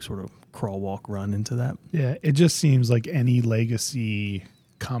have to sort of crawl, walk, run into that. Yeah, it just seems like any legacy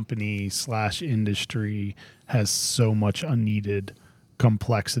company / industry has so much unneeded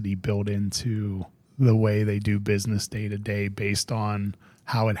complexity built into the way they do business day to day based on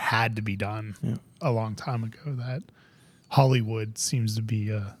how it had to be done a long time ago, that Hollywood seems to be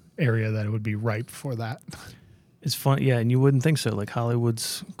a area that it would be ripe for that. It's fun, yeah, and you wouldn't think so. Like,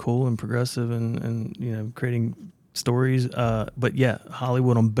 Hollywood's cool and progressive and creating stories. But yeah,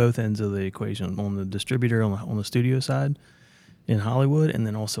 Hollywood on both ends of the equation, on the distributor, on the studio side in Hollywood, and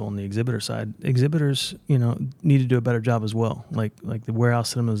then also on the exhibitor side. Exhibitors, need to do a better job as well. Like the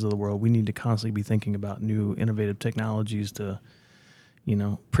Warehouse Cinemas of the world, we need to constantly be thinking about new innovative technologies to,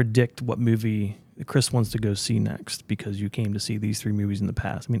 predict what movie Chris wants to go see next because you came to see these 3 movies in the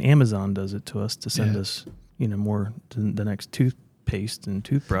past. I mean, Amazon does it to us to send us more to the next toothpaste and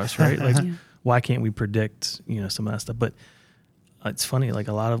toothbrush, right? Why can't we predict, some of that stuff? But it's funny, like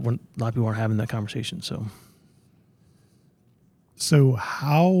a lot of people aren't having that conversation. So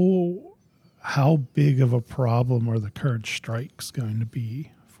how big of a problem are the current strikes going to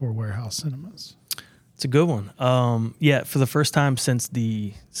be for Warehouse Cinemas? It's a good one. For the first time since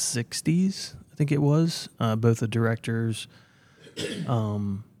the 60s, I think it was, both the directors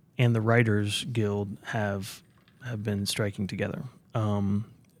and the Writers Guild have been striking together.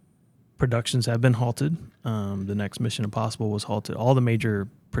 Productions have been halted. The next Mission Impossible was halted. All the major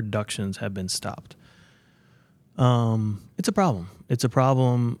productions have been stopped. It's a problem. It's a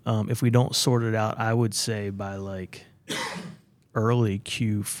problem. If we don't sort it out, I would say by early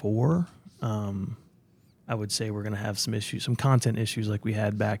Q4, I would say we're going to have some issues, some content issues like we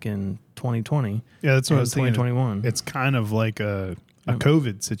had back in 2020. Yeah, that's what I was thinking. 2021. It's kind of like a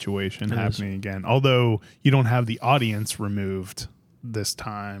COVID situation happening again. Although you don't have the audience removed this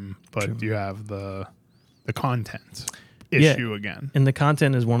time, but you have the content issue again. And the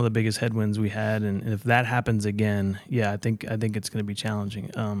content is one of the biggest headwinds we had. And if that happens again, I think it's going to be challenging.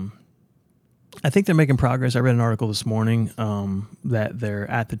 I think they're making progress. I read an article this morning that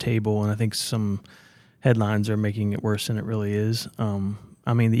they're at the table, and I think some headlines are making it worse than it really is.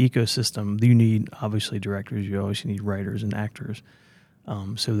 I mean, the ecosystem, you need obviously directors, you always need writers and actors.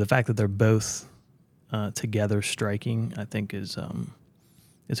 So the fact that they're both together striking, I think is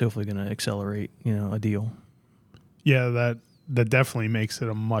hopefully going to accelerate, a deal. Yeah, that definitely makes it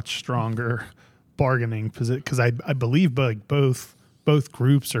a much stronger bargaining position, because I believe both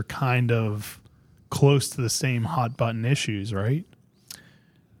groups are kind of close to the same hot button issues, right?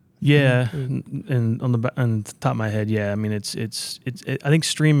 Yeah, and on the top of my head, I mean, it's I think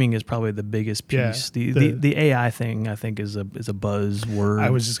streaming is probably the biggest piece. Yeah, the AI thing, I think, is a buzzword.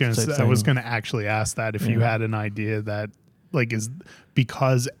 I was just going to I was going to actually ask that if you had an idea that is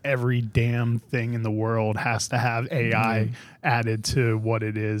because every damn thing in the world has to have AI added to what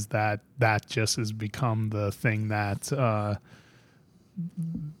it is, that just has become the thing that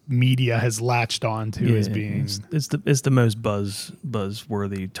media has latched on to as being it's the most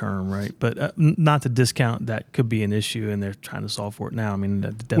buzzworthy term, right? But not to discount that could be an issue, and they're trying to solve for it now. I mean,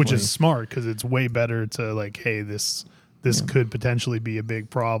 definitely, which is smart, because it's way better to hey, this could potentially be a big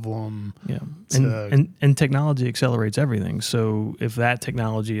problem And technology accelerates everything. So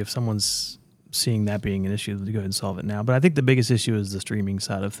if someone's seeing that being an issue, to go ahead and solve it now. But I think the biggest issue is the streaming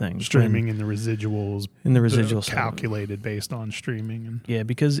side of things. Streaming and the residuals. In the residual side. Calculated based on streaming. And yeah,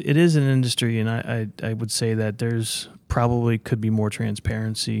 because it is an industry, and I would say that there's probably could be more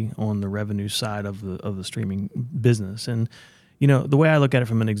transparency on the revenue side of the streaming business. And the way I look at it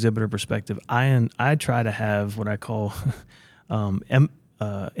from an exhibitor perspective, I try to have what I call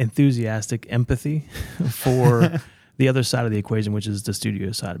enthusiastic empathy for the other side of the equation, which is the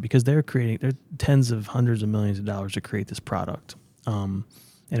studio side, because they're tens of hundreds of millions of dollars to create this product.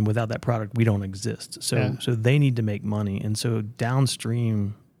 And without that product, we don't exist. So they need to make money. And so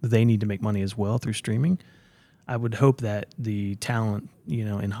downstream, they need to make money as well through streaming. I would hope that the talent,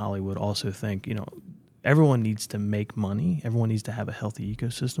 in Hollywood also think, everyone needs to make money. Everyone needs to have a healthy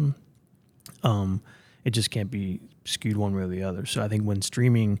ecosystem. It just can't be skewed one way or the other. So I think when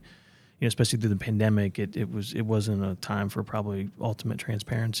streaming, especially through the pandemic, it wasn't a time for probably ultimate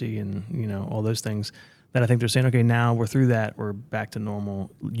transparency and all those things. That I think they're saying, okay, now we're through that, we're back to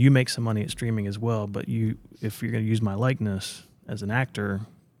normal. You make some money at streaming as well, but if you're going to use my likeness as an actor,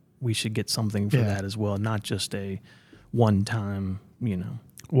 we should get something for that as well, not just a one-time,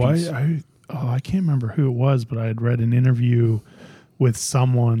 Why? piece. I can't remember who it was, but I had read an interview with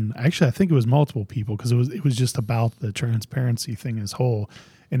someone. Actually, I think it was multiple people, because it was just about the transparency thing as whole.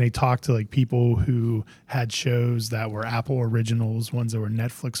 And they talked to people who had shows that were Apple originals, ones that were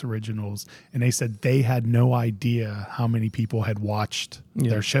Netflix originals, and they said they had no idea how many people had watched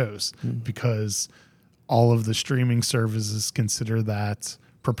their shows because all of the streaming services consider that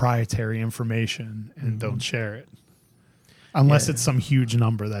proprietary information and don't share it. Unless it's some huge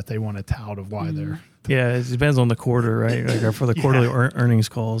number that they want to tout of why they're... Yeah, it depends on the quarter, right? Like for the quarterly earnings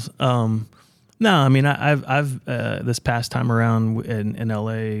calls. No, I mean, I've this past time around in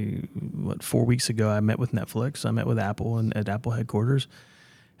LA, 4 weeks ago, I met with Netflix. I met with Apple and at Apple headquarters.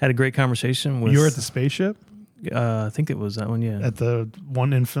 Had a great conversation with. You were at the spaceship? I think it was that one, yeah. At the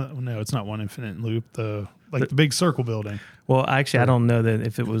One Infinite. No, it's not One Infinite Loop. The big circle building. Well, actually, I don't know that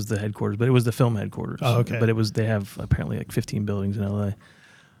if it was the headquarters, but it was the film headquarters. Oh, okay. But they have apparently 15 buildings in LA.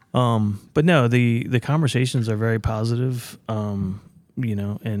 But no, the conversations are very positive. And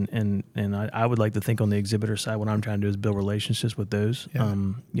I would like to think on the exhibitor side, what I'm trying to do is build relationships with those. Yeah.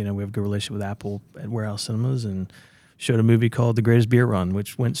 We have a good relationship with Apple at Warehouse Cinemas, and showed a movie called The Greatest Beer Run,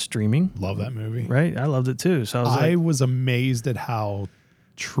 which went streaming. Love that movie. Right? I loved it too. So I was amazed at how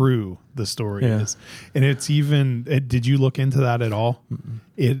true the story is. And it's even, did you look into that at all?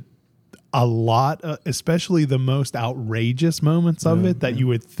 Mm-mm. A lot, especially the most outrageous moments of it that you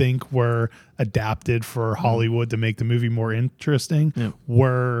would think were adapted for Hollywood to make the movie more interesting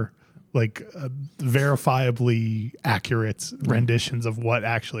were verifiably accurate renditions of what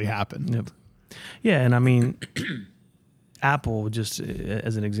actually happened. Yep. Yeah, and I mean, Apple, just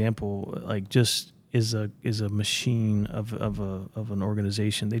as an example, just is a machine of an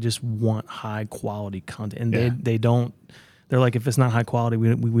organization. They just want high quality content, and they don't. They're like, if it's not high quality,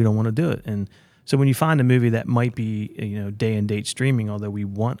 we don't want to do it. And so when you find a movie that might be day and date streaming, although we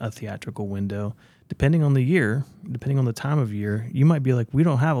want a theatrical window, depending on the year, depending on the time of year, you might be like, we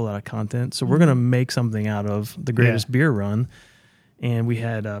don't have a lot of content, so we're going to make something out of The Greatest Beer Run. And we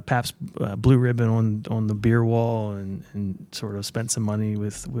had Pabst Blue Ribbon on the beer wall, and sort of spent some money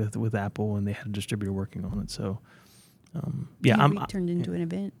with Apple, and they had a distributor working on it. So we turned into an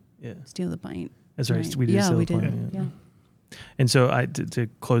event. Yeah, Steal the Pint. That's right. We did. We did. Yeah. And so to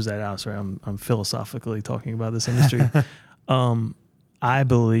close that out, sorry, I'm philosophically talking about this industry. I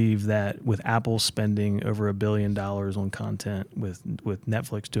believe that with Apple spending over $1 billion on content, with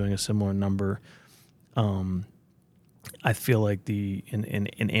Netflix doing a similar number, I feel like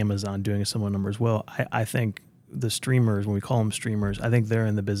in Amazon doing a similar number as well. I think the streamers, when we call them streamers, I think they're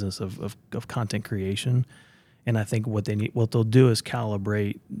in the business of content creation. And I think what they'll do is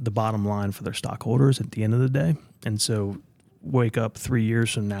calibrate the bottom line for their stockholders at the end of the day. And so wake up 3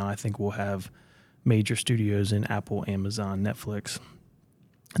 years from now, I think we'll have major studios in Apple, Amazon, Netflix.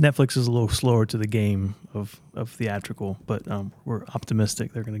 Netflix is a little slower to the game of theatrical, but we're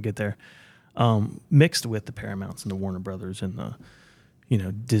optimistic they're going to get there. Mixed with the Paramounts and the Warner Brothers and the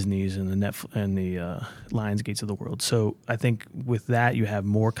Disney's and the Lionsgates of the world. So I think with that, you have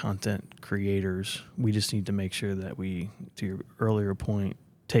more content creators. We just need to make sure that we, to your earlier point,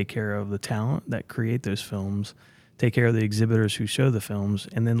 take care of the talent that create those films, take care of the exhibitors who show the films,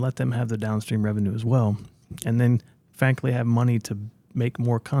 and then let them have the downstream revenue as well. And then, frankly, have money to make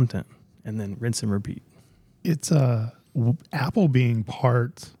more content, and then rinse and repeat. It's Apple being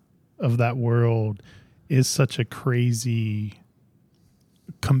part of that world is such a crazy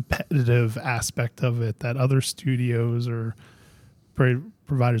competitive aspect of it that other studios or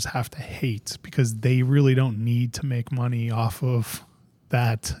providers have to hate, because they really don't need to make money off of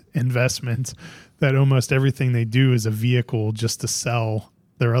that investment. That almost everything they do is a vehicle just to sell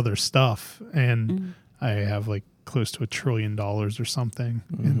their other stuff. And I have like close to $1 trillion or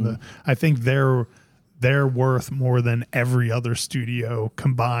something. I think they're worth more than every other studio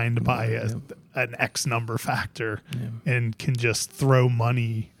combined by an X number factor, and can just throw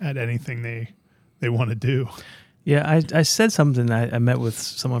money at anything they want to do. Yeah, I said something. I met with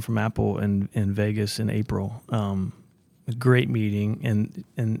someone from Apple in Vegas in April. A great meeting,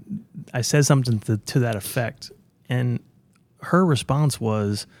 and I said something to that effect, and her response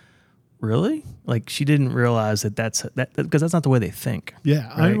was, "Really?" Like she didn't realize that because that's not the way they think. Yeah,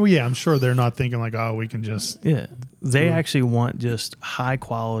 right? I'm sure they're not thinking like, oh, we can just. Yeah, they actually want just high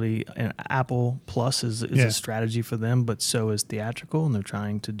quality, and Apple Plus is a strategy for them, but so is theatrical, and they're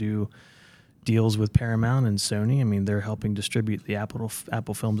trying to do deals with Paramount and Sony. I mean, they're helping distribute the Apple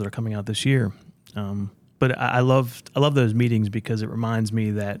films that are coming out this year. But I love those meetings because it reminds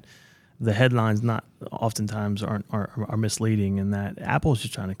me that the headlines not oftentimes are misleading, and that Apple is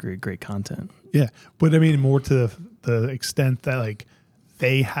just trying to create great content. Yeah, but I mean more to the extent that like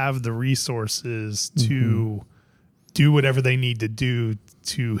they have the resources to do whatever they need to do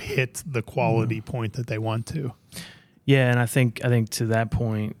to hit the quality point that they want to. Yeah, and I think to that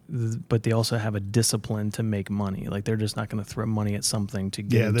point, but they also have a discipline to make money. Like they're just not going to throw money at something to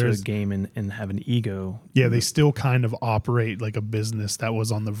get into a game and have an ego. Yeah, they still kind of operate like a business that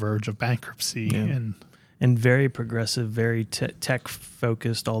was on the verge of bankruptcy and very progressive, very tech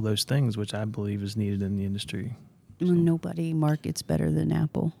focused, all those things, which I believe is needed in the industry. So. Nobody markets better than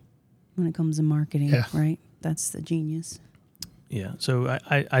Apple when it comes to marketing, right? That's the genius. Yeah, so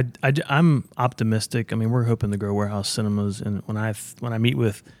I'm optimistic. I mean, we're hoping to grow Warehouse Cinemas, and when I meet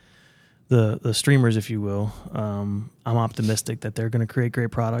with the streamers, if you will, I'm optimistic that they're going to create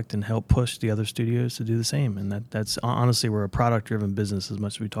great product and help push the other studios to do the same. And that's honestly, we're a product driven business as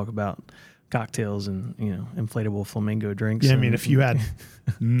much as we talk about cocktails and inflatable flamingo drinks. Yeah, I mean, if you had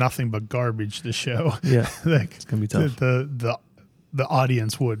nothing but garbage to show, like, it's gonna be tough. The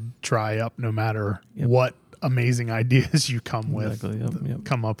audience would dry up no matter what amazing ideas you come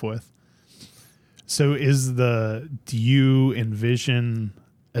up with. So do you envision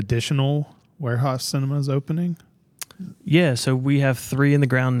additional Warehouse Cinemas opening? Yeah, so we have 3 in the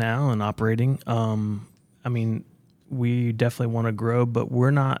ground now and operating. I mean, we definitely want to grow, but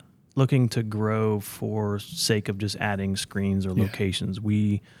we're not looking to grow for sake of just adding screens or locations.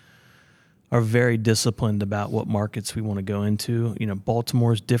 We are very disciplined about what markets we want to go into.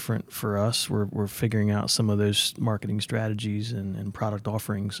 Baltimore is different for us. We're figuring out some of those marketing strategies and product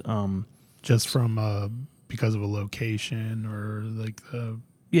offerings. Just from because of a location or like the.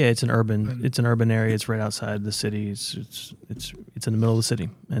 Yeah, it's an urban area. It's right outside the city. It's in the middle of the city,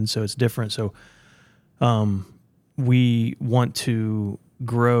 and so it's different. So, we want to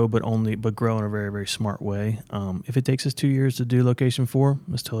grow, but grow in a very, very smart way. If it takes us 2 years to do location 4,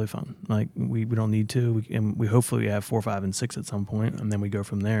 it's totally fine. Like we don't need to, we hopefully have 4, 5, and 6 at some point, and then we go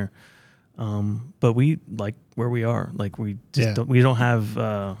from there. But we like where we are. Like we don't have,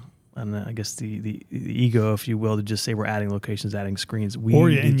 and I guess the ego, if you will, to just say we're adding locations, adding screens.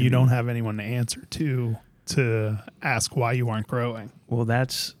 You don't have anyone to answer to ask why you aren't growing. Well,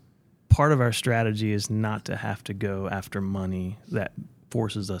 that's part of our strategy, is not to have to go after money that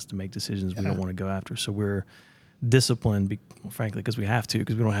forces us to make decisions we don't want to go after. So we're disciplined, frankly, because we have to,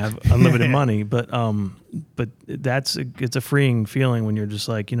 because we don't have unlimited money. But it's a freeing feeling when you're just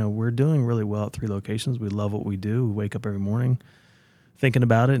like, we're doing really well at 3 locations. We love what we do. We wake up every morning thinking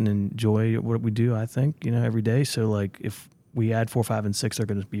about it and enjoy what we do, I think, every day. So like if we add 4, 5, and 6, they're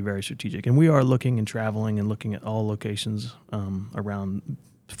going to be very strategic. And we are looking and traveling and looking at all locations around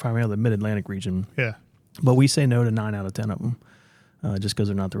primarily the Mid-Atlantic region. Yeah. But we say no to 9 out of 10 of them. Just because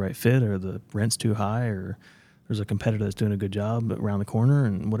they're not the right fit, or the rent's too high, or there's a competitor that's doing a good job around the corner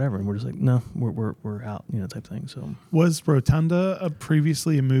and whatever. And we're just like, no, we're out, type thing. So was Rotunda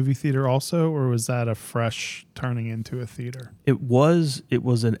previously a movie theater also, or was that a fresh turning into a theater? It was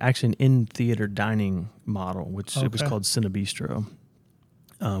actually an in-theater dining model, which it was called Cinebistro.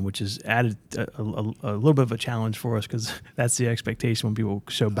 Which has added a little bit of a challenge for us, because that's the expectation when people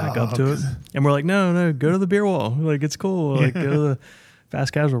show back up to it. And we're like, no, go to the beer wall. Like, it's cool. Like, go to the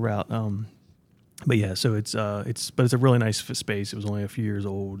fast casual route. But yeah, so it's a really nice space. It was only a few years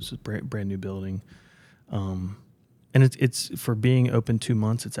old. It's a brand new building. And it's for being open 2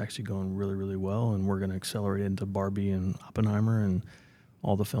 months, it's actually going really, really well. And we're going to accelerate into Barbie and Oppenheimer and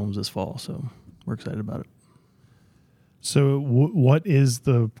all the films this fall. So we're excited about it. So what is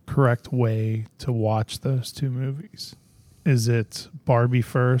the correct way to watch those two movies? Is it Barbie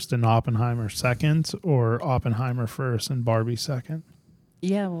first and Oppenheimer second, or Oppenheimer first and Barbie second?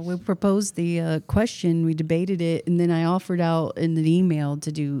 Yeah, well, we proposed the question, we debated it, and then I offered out in the email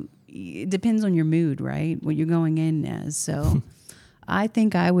to do, it depends on your mood, right? What you're going in as. So I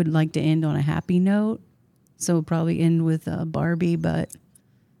think I would like to end on a happy note. So probably end with Barbie, but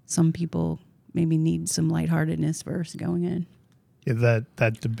some people maybe need some lightheartedness first going in. Yeah,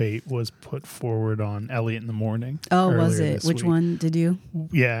 that debate was put forward on Elliot in the Morning. Oh, was earlier it? this Which week. one did you?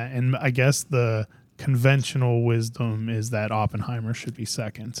 Yeah, and I guess the conventional wisdom is that Oppenheimer should be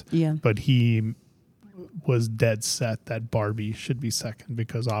second. Yeah. But he was dead set that Barbie should be second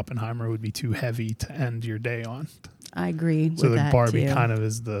because Oppenheimer would be too heavy to end your day on. I agree So with that that Barbie too. kind of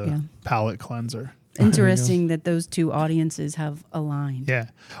is the Yeah. palate cleanser. Interesting that those two audiences have aligned. Yeah.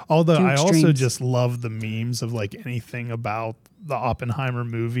 Although Two I also extremes. just love the memes of like anything about the Oppenheimer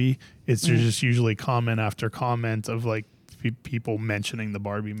movie. It's just usually comment after comment of like people mentioning the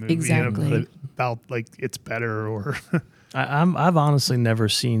Barbie movie. Exactly. About like it's better or I've honestly never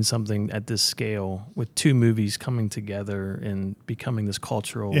seen something at this scale with two movies coming together and becoming this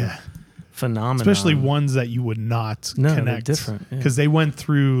cultural phenomenon. Especially ones that you would not No, they're connect. different, yeah. Because they went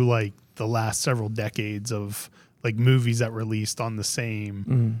through like the last several decades of like movies that released on the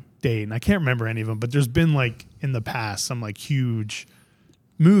same date. And I can't remember any of them, but there's been like in the past some like huge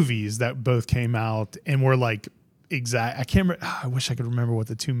movies that both came out and were like exact. I can't remember. I wish I could remember what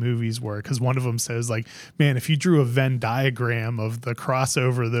the two movies were, because one of them says like, man, if you drew a Venn diagram of the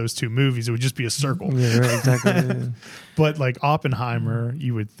crossover of those two movies, it would just be a circle. Yeah, right, exactly. Yeah. But like Oppenheimer,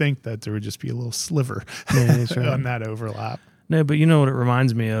 you would think that there would just be a little sliver Yeah, that's right. on that overlap. No, but you know what it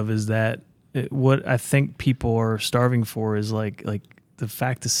reminds me of is that what I think people are starving for is like the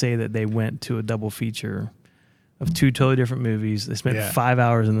fact to say that they went to a double feature of two totally different movies. They spent 5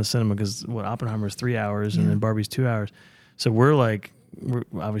 hours in the cinema because Oppenheimer is 3 hours and then Barbie's 2 hours. So we're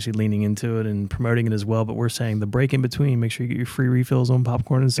obviously leaning into it and promoting it as well, but we're saying the break in between, make sure you get your free refills on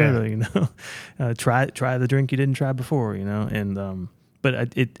popcorn and soda, you know, try the drink you didn't try before, you know, and,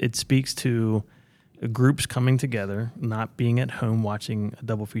 but it speaks to groups coming together, not being at home watching a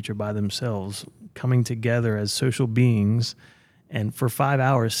double feature by themselves, coming together as social beings. And for 5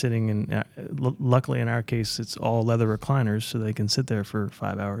 hours sitting in, luckily in our case, it's all leather recliners, so they can sit there for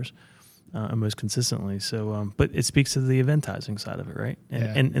 5 hours most consistently. So, but it speaks to the eventizing side of it, right?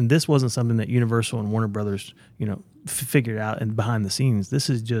 And this wasn't something that Universal and Warner Brothers, you know, figured out and behind the scenes. This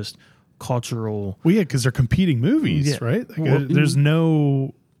is just cultural. Well, yeah, because they're competing movies, right? Like, there's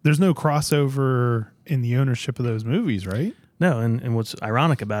no crossover in the ownership of those movies, right? No, and what's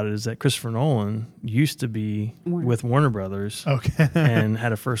ironic about it is that Christopher Nolan used to be with Warner Brothers, and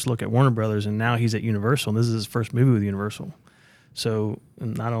had a first look at Warner Brothers, and now he's at Universal, and this is his first movie with Universal. So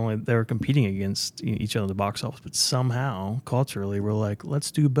not only they're competing against each other at the box office, but somehow culturally we're like, let's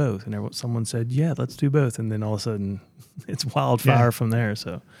do both. And someone said, yeah, let's do both, and then all of a sudden it's wildfire from there.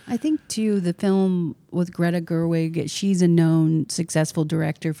 So I think too, the film with Greta Gerwig, she's a known successful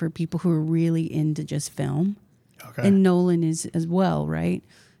director for people who are really into just film. And Nolan is as well, right?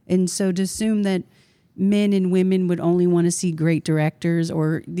 And so to assume that men and women would only want to see great directors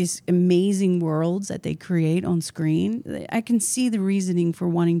or these amazing worlds that they create on screen, I can see the reasoning for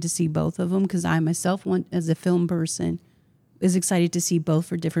wanting to see both of them, because I myself, as a film person, is excited to see both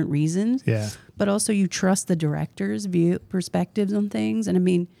for different reasons. Yeah. But also you trust the director's perspectives on things. And I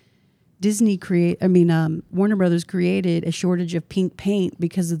mean, Warner Brothers created a shortage of pink paint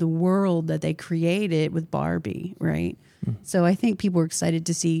because of the world that they created with Barbie, right? So I think people are excited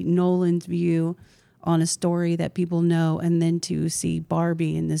to see Nolan's view on a story that people know, and then to see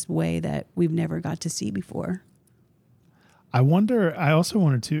Barbie in this way that we've never got to see before. I also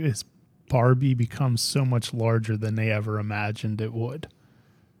wondered too, is Barbie become so much larger than they ever imagined it would?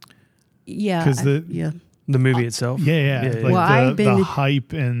 Yeah. Because the movie itself, like the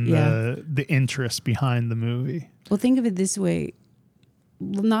hype and the interest behind the movie. Well, think of it this way.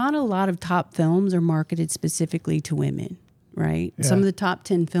 Not a lot of top films are marketed specifically to women, right? Yeah. Some of the top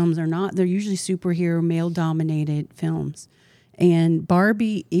 10 films are not. They're usually superhero, male-dominated films. And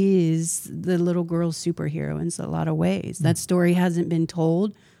Barbie is the little girl's superhero in a lot of ways. That story hasn't been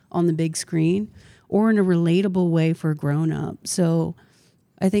told on the big screen or in a relatable way for a grown-up. So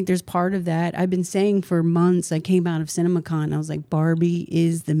I think there's part of that. I've been saying for months, I came out of CinemaCon, I was like, Barbie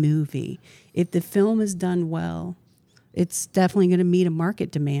is the movie. If the film is done well, it's definitely going to meet a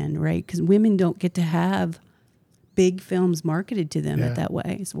market demand, right? Because women don't get to have big films marketed to them that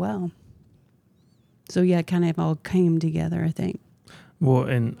way as well. So yeah, it kind of all came together, I think. Well,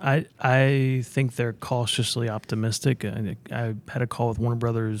 and I think they're cautiously optimistic. I had a call with Warner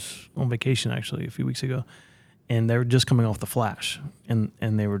Brothers on vacation actually a few weeks ago, and they were just coming off The Flash, and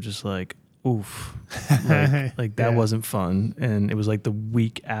they were just like, oof, like that Yeah. wasn't fun. And it was like the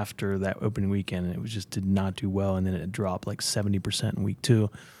week after that opening weekend, and it was just did not do well, and then it dropped like 70% in week 2.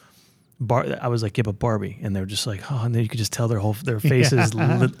 I was like, yeah, but Barbie, and they were just like, oh, and then you could just tell their faces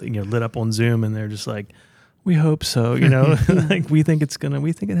lit up on Zoom, and they're just like, we hope so, like we think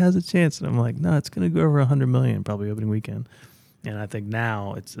it has a chance, and I'm like, no, it's gonna go over 100 million probably opening weekend, and I think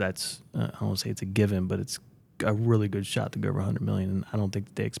now I won't say it's a given, but it's a really good shot to go over 100 million, and I don't think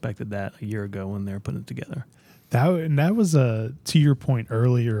that they expected that a year ago when they were putting it together. That was to your point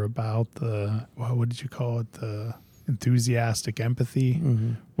earlier about what did you call it? The enthusiastic empathy,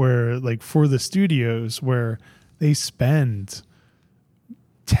 where like for the studios where they spend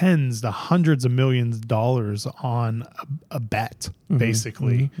tens to hundreds of millions of dollars on a bet,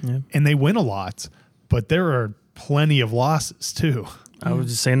 basically, and they win a lot, but there are plenty of losses too. I was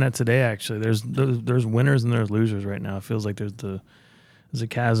just saying that today. Actually, there's winners and there's losers right now. It feels like there's a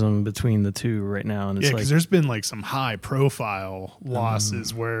chasm between the two right now, and it's because there's been like some high profile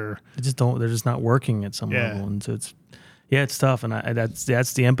losses where they're just not working at some level, and so it's tough. And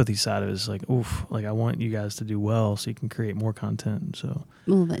that's the empathy side of it. It's like, oof, like I want you guys to do well so you can create more content. So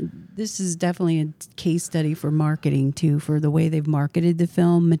Well, this is definitely a case study for marketing too, for the way they've marketed the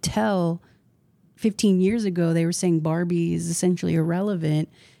film. Mattel, 15 years ago, they were saying Barbie is essentially irrelevant,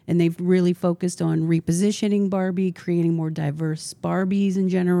 and they've really focused on repositioning Barbie, creating more diverse Barbies in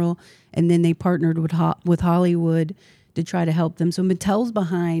general, and then they partnered with Hollywood to try to help them. So Mattel's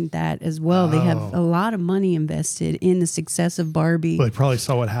behind that as well. They have a lot of money invested in the success of Barbie. they probably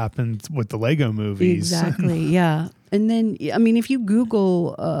saw what happened with the Lego movies. Exactly, yeah. And then, I mean, if you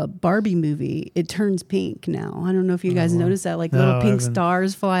Google Barbie movie, it turns pink now. I don't know if you guys noticed that, like little pink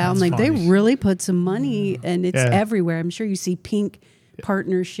stars fly out. I'm like, funny. they really put some money, and it's everywhere. I'm sure you see pink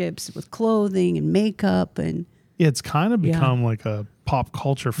partnerships with clothing and makeup, and It's kind of become like a pop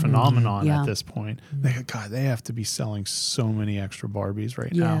culture phenomenon Yeah. at this point. They have to be selling so many extra Barbies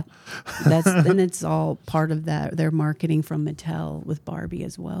right yeah, now. and it's all part of that. Their marketing from Mattel with Barbie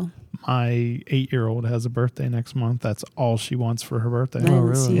as well. My 8-year-old has a birthday next month. That's all she wants for her birthday. And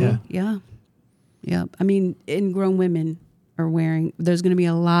really? see, yeah. I mean, grown women are wearing. There's going to be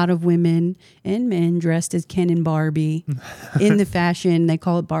a lot of women and men dressed as Ken and Barbie in the fashion. They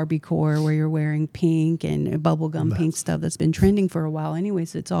call it Barbiecore, where you're wearing pink and bubblegum pink stuff that's been trending for a while. Anyway,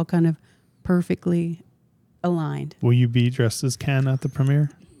 so it's all kind of perfectly aligned. Will you be dressed as Ken at the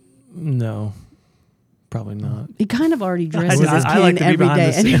premiere? no, probably not. He kind of already dresses as I Ken like to be every behind day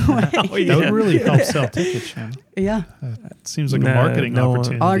the scenes. anyway. That would really help sell tickets, Shannon. Yeah. It seems like a No, marketing no one-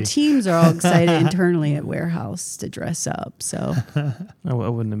 opportunity. Our teams are all excited internally at Warehouse to dress up. So I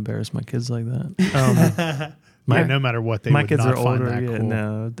wouldn't embarrass my kids like that. No matter what, they My would kids not are find older. that Yeah, cool.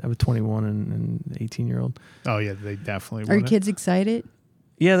 no, I have a 21 and 18-year-old. Oh yeah, they definitely. are your wouldn't. kids excited?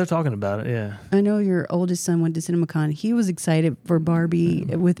 Yeah, they're talking about it. Yeah. I know your oldest son went to CinemaCon. He was excited for Barbie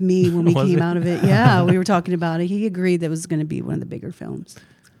with me when we Was came he? out of it. Yeah, we were talking about it. He agreed that was going to be one of the bigger films.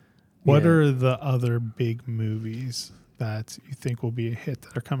 What Yeah. are the other big movies that you think will be a hit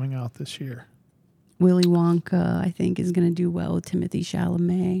that are coming out this year? Willy Wonka, I think, is going to do well with Timothée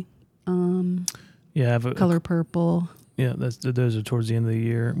Chalamet. Yeah, I have a Color Purple, Yeah, those are towards the end of the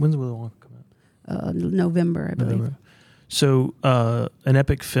year. When's Willy Wonka come out? November, I believe. November. So, an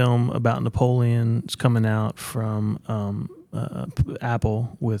epic film about Napoleon is coming out from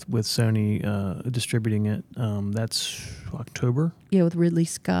Apple with Sony distributing it. That's October. Yeah, with Ridley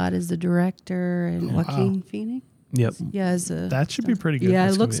Scott as the director and Joaquin Phoenix. Yep. Yeah, as a, That should be pretty good. yeah,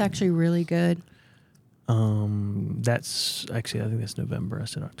 That's it gonna looks be- actually really good. That's actually, I think that's November. I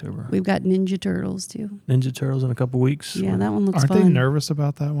said October. We've got Ninja Turtles too. Ninja Turtles in a couple weeks. Yeah, that one looks Aren't fun. they nervous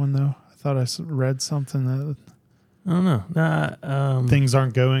about that one though? I thought I read something that I don't know. Nah, things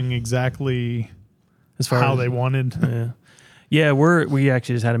aren't going exactly as far how as they wanted. Yeah, we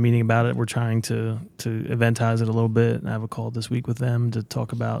actually just had a meeting about it. We're trying to eventize it a little bit, and I have a call this week with them to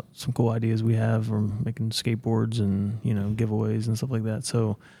talk about some cool ideas we have. We're making skateboards and giveaways and stuff like that.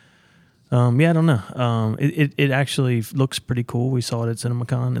 So, yeah, I don't know. It actually looks pretty cool. We saw it at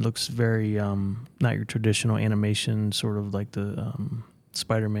CinemaCon. It looks very not your traditional animation, sort of like the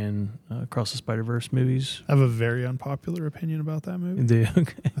Spider-Man Across the Spider-Verse movies. I have a very unpopular opinion about that movie.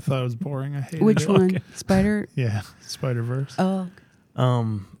 Okay. I thought it was boring. I hated Which it. one? Spider? Yeah, Spider-Verse. Oh,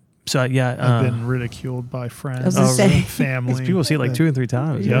 So yeah, I've been ridiculed by friends, I was gonna say. family. 'cause people see it like 2 and 3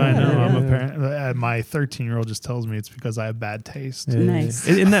 times. Yeah, I know. Yeah. I'm a parent. My 13-year-old just tells me it's because I have bad taste. Yeah. Nice.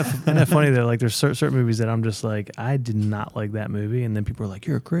 Isn't that funny though? Like there's certain movies that I'm just like, I did not like that movie, and then people are like,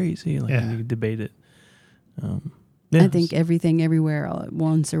 "You're crazy," like Yeah. you debate it. I think Everything Everywhere All at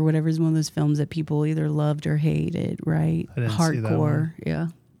Once or whatever is one of those films that people either loved or hated, right? I didn't see that one. Yeah.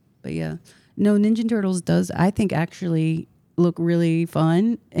 But yeah. No, Ninja Turtles does, I think, actually look really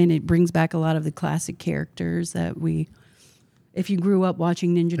fun, and it brings back a lot of the classic characters that if you grew up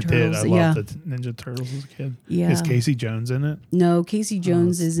watching Ninja I Turtles. did. I loved the Ninja Turtles as a kid. Yeah. Is Casey Jones in it? No, Casey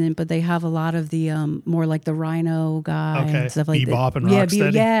Jones isn't, but they have a lot of the more like the Rhino guy Okay. and stuff like Bebop that. and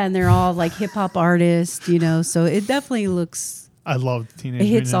Rocksteady? Yeah, and they're all like hip hop artists, so it definitely looks. I loved Teenage It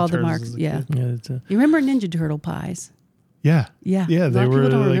hits Mutant all the Turtles marks. as a Yeah. kid. Yeah, it's a, You remember Ninja Turtle pies? Yeah. Yeah. Yeah, A they lot of were people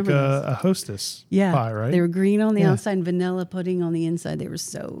don't like remember those. a hostess Yeah. pie, right? They were green on the Yeah. outside and vanilla pudding on the inside. They were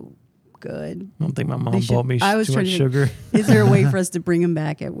so good. I don't think my mom They should- bought me I was too trying much to sugar. Is there a way for us to bring them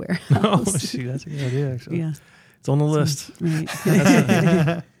back at Oh, warehouse? shoot, that's a good idea. Actually, Yeah. it's on the list. Right.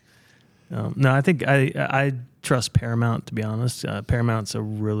 No, I think I trust Paramount, to be honest. Paramount's a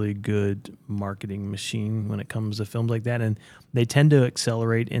really good marketing machine when it comes to films like that, and they tend to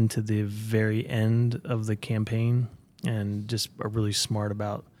accelerate into the very end of the campaign and just are really smart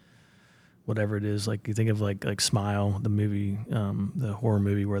about whatever it is. Like you think of like Smile, the movie, the horror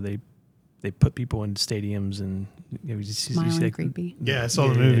movie where they put people in stadiums and you just you see, Smiling like, creepy. Yeah, I saw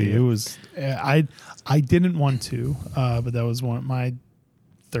the Yeah, movie. yeah. It was I didn't want to, but that was one. My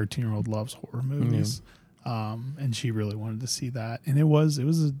 13-year-old loves horror movies, and she really wanted to see that, and it was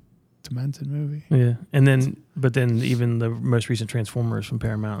a demented movie. Yeah, and then even the most recent Transformers from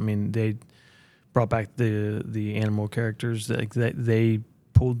Paramount. I mean, they brought back the animal characters. They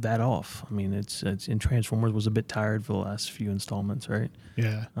pulled that off. I mean, it's in Transformers was a bit tired for the last few installments, right?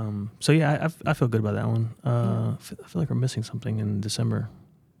 Yeah, So yeah, I feel good about that one. I feel like we're missing something in December,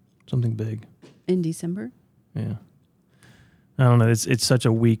 something big. In December? Yeah. I don't know. It's such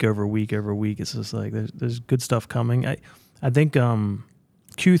a week over week over week. It's just like there's good stuff coming. I think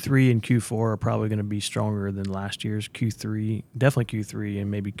Q3 and Q4 are probably going to be stronger than last year's Q3. Definitely Q3 and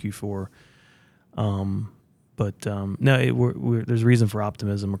maybe Q4. But there's reason for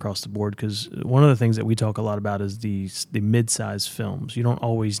optimism across the board because one of the things that we talk a lot about is the mid-sized films. You don't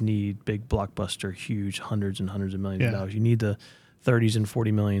always need big blockbuster, huge hundreds and hundreds of millions of dollars. You need the 30s and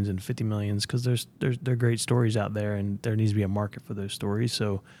 40 millions and 50 millions because there are great stories out there and there needs to be a market for those stories.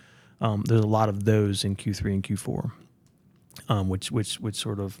 So there's a lot of those in Q3 and Q4, which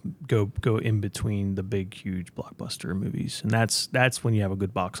sort of go in between the big, huge blockbuster movies. And that's when you have a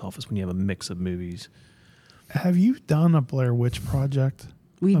good box office, when you have a mix of movies. have you done a Blair Witch Project?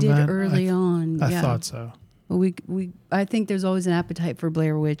 We did event? early on. I yeah. thought so. Well, I think there's always an appetite for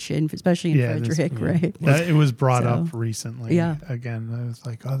Blair Witch, and especially in Frederick, right? It was brought So, up recently. yeah. Again, I was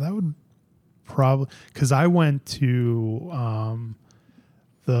like, oh, that would probably because I went to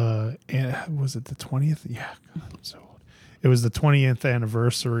was it the 20th? Yeah, God, I'm so old. It was the 20th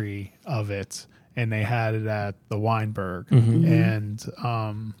anniversary of it, and they had it at the Weinberg. Mm-hmm.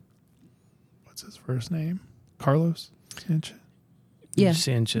 And what's his first name? Carlos Sanchez. Yeah.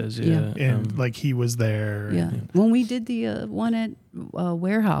 Sanchez, Yeah. And like he was there. Yeah. When we did the one at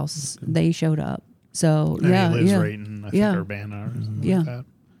Warehouse, they showed up. So And yeah, he lives yeah, right in, I think, Yeah. Urbana or something Yeah. like that.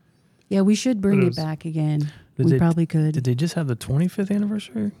 yeah. We should bring But it it was- back again. Did We they- probably could. Did they just have the 25th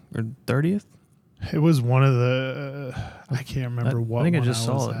anniversary or 30th? It was one of the I can't remember what. I think I one just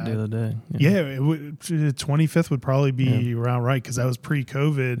saw was it at. the other day. Yeah, it would, 25th would probably be around right because that was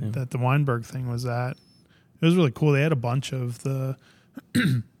pre-COVID Yeah. that the Weinberg thing was at. It was really cool. They had a bunch of the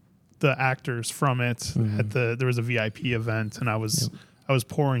the actors from it Mhm. at there was a VIP event, and I was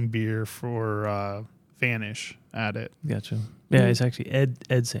pouring beer for Vanish at it. Gotcha. Yeah, it's actually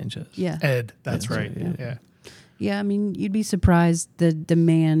Ed Sanchez. yeah. Ed, that's Yeah, right. yeah. Yeah. Yeah. I mean, you'd be surprised the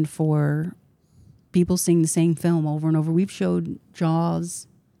demand for people seeing the same film over and over. We've showed Jaws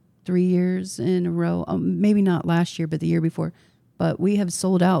 3 years in a row. Maybe not last year, but the year before. But we have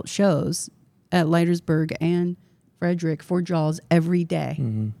sold out shows at Leitersburg and Frederick for Jaws every day.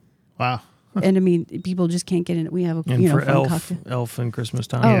 Mm-hmm. Wow. And I mean, people just can't get in it. We have a And for fun Elf, cocktail. Elf and Christmas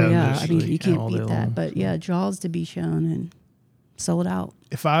time. Oh Yeah, yeah, I mean basically, you can't all day beat long. that. But yeah, Jaws to be shown and sold out.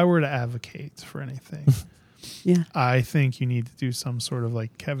 If I were to advocate for anything, Yeah, I think you need to do some sort of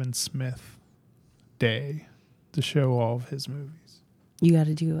like Kevin Smith day to show all of his movies. you got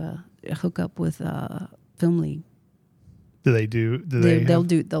to do a hook-up with Film League. Do they do? Do they?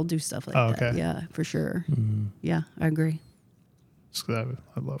 They'll do stuff like Oh, that. okay. Yeah, for sure. Mhm. Yeah, I agree. Just 'cause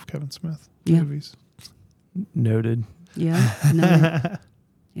I love Kevin Smith Yeah. movies. Noted. Yeah, no,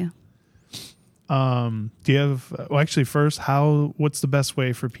 Yeah. Do you have, well, actually first, what's the best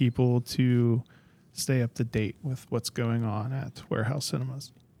way for people to stay up to date with what's going on at Warehouse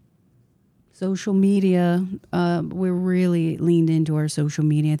Cinemas? Social media, we're really leaned into our social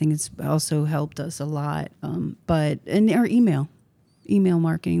media. I think it's also helped us a lot. And our email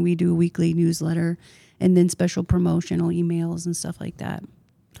marketing, we do a weekly newsletter and then special promotional emails and stuff like that.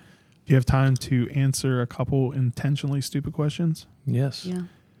 Do you have time to answer a couple intentionally stupid questions? Yes. Yeah.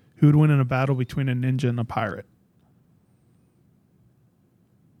 Who would win in a battle between a ninja and a pirate?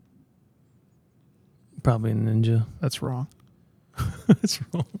 Probably a ninja. That's wrong. That's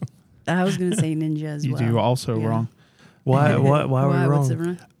wrong. I was going to say ninja as You well. do also Yeah. why. Why were we What's wrong? it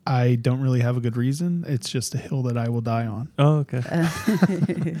wrong? I don't really have a good reason. It's just a hill that I will die on. Oh, okay.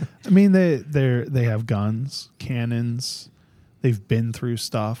 I mean, they have guns, cannons. They've been through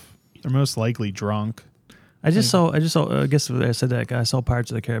stuff. They're most likely drunk. I just saw. I guess I said that guy. I saw Pirates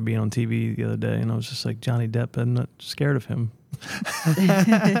of the Caribbean on TV the other day, and I was just like, Johnny Depp. I'm not scared of him.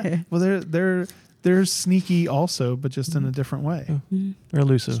 Well, they're sneaky also, but just in a different way. They're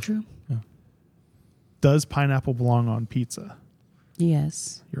elusive. It's true. Does pineapple belong on pizza?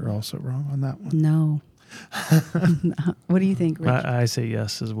 Yes. You're also wrong on that one. No. What do you think, Rich? I say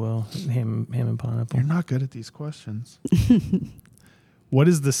yes as well. Ham and pineapple. You're not good at these questions. What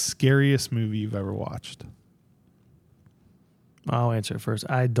is the scariest movie you've ever watched? I'll answer it first.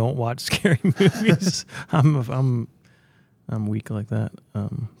 I don't watch scary movies. I'm weak like that.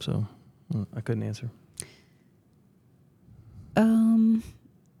 So I couldn't answer.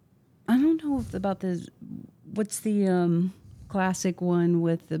 I don't know about what's the classic one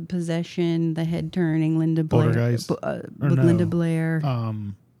with the possession, the head turning, Linda Blair. Poltergeist? With no. Linda Blair.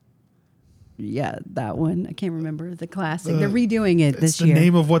 Yeah, that one. I can't remember the classic. They're redoing it it's this the year.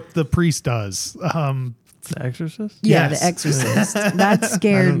 name of what the priest does. The Exorcist? Yeah, Yes. The Exorcist. That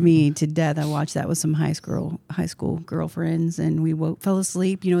scared me to death. I watched that with some high school girlfriends, and we fell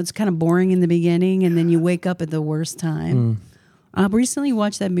asleep. You know, it's kind of boring in the beginning, and then you wake up at the worst time. Recently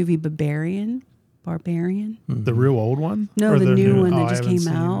watched that movie Barbarian. The real old one? No, Or the new one Oh, that I just haven't came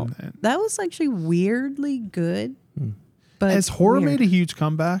seen out. it. That was actually weirdly good. But Has horror weird. made a huge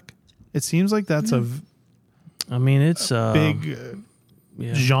comeback? It seems like that's a I mean, it's big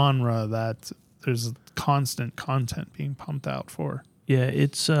yeah. genre that there's constant content being pumped out for. Yeah,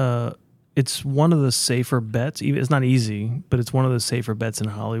 it's one of the safer bets. It's not easy, but it's one of the safer bets in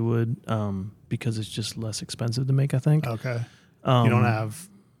Hollywood because it's just less expensive to make, I think. Okay. You don't have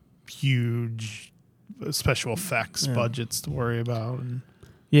huge special effects budgets to worry about. And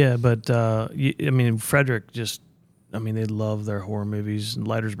Yeah, but I mean, Frederick they love their horror movies.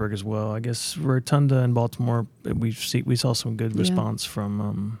 Leitersburg as well. I guess Rotunda and Baltimore, we saw some good response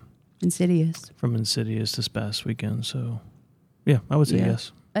from Insidious this past weekend. So, yeah, I would say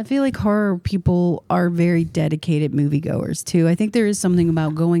yes. I feel like horror people are very dedicated moviegoers too. I think there is something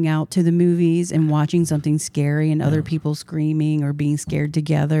about going out to the movies and watching something scary and other people screaming or being scared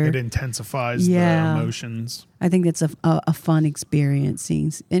together. it intensifies the emotions. I think that's a fun experience,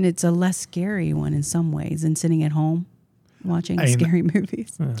 and it's a less scary one in some ways than sitting at home watching scary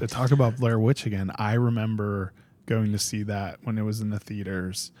movies. To talk about Blair Witch again, I remember going to see that when it was in the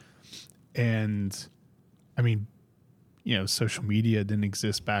theaters. And I mean, you know, social media didn't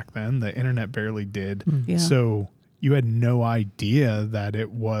exist back then. The internet barely did. Yeah. So you had no idea that it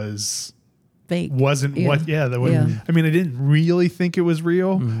was Fake. wasn't what that was. Yeah. I mean, I didn't really think it was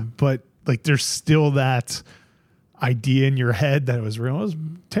real, but like there's still that idea in your head that it was real. It was a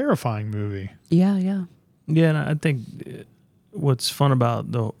terrifying movie. Yeah, yeah. Yeah, and I think what's fun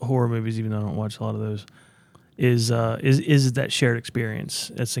about the horror movies, even though I don't watch a lot of those, is that shared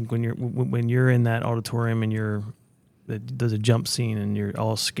experience. I think when you're in that auditorium and there's a jump scene and you're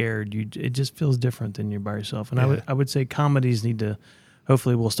all scared, it just feels different than you're by yourself. And I would say comedies need to,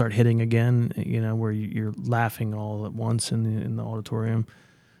 hopefully, will start hitting again. You know, where you're laughing all at once in the auditorium.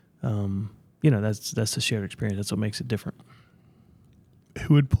 That's the shared experience. That's what makes it different.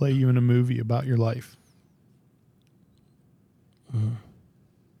 Who would play you in a movie about your life?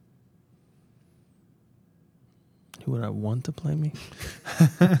 Who would I want to play me?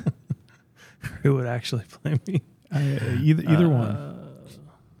 Who would actually play me? Either one.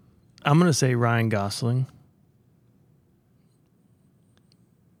 I'm going to say Ryan Gosling.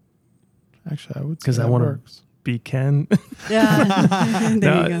 Actually, I would say Because I that want works. to be Ken. Yeah.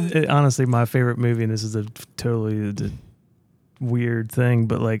 There you go. Honestly, my favorite movie, and this is totally the weird thing,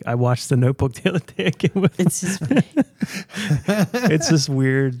 but like I watched The Notebook the other day again with It's just it's this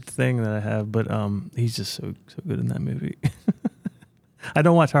weird thing that I have, but he's just so good in that movie. I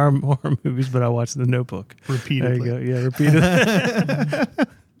don't watch horror movies, but I watch The Notebook. Repeatedly. There you go. Yeah, repeatedly.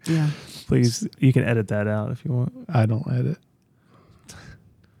 Yeah. Please, you can edit that out if you want. I don't edit.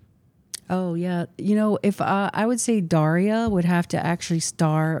 Oh yeah. You know, if I would say Daria would have to actually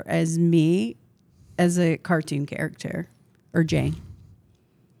star as me as a cartoon character or Jane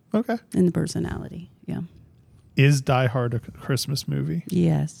Okay. in the personality. Yeah. Is Die Hard a Christmas movie?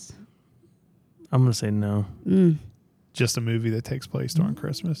 Yes. I'm going to say no. Just a movie that takes place during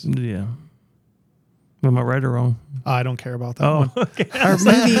Christmas? Yeah. Am I right or wrong? I don't care about that one. Okay. Our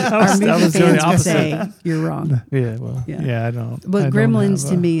movie was doing the fans would opposite. say you're wrong. Yeah, well. Yeah. Yeah, I don't. But I don't Gremlins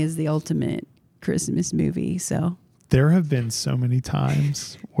have to a- me is the ultimate Christmas movie. So There have been so many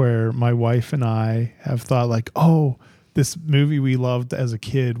times where my wife and I have thought like, oh, this movie we loved as a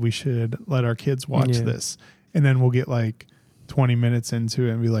kid, we should let our kids watch Yeah. this. And then we'll get like 20 minutes into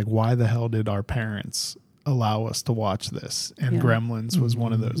it and be like, why the hell did our parents allow us to watch this? And Yeah. Gremlins was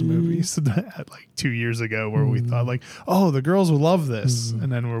one of those movies that like 2 years ago where we thought like, oh, the girls will love this.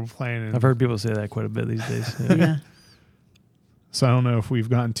 And then we're playing it. I've heard people say that quite a bit these days. yeah. So I don't know if we've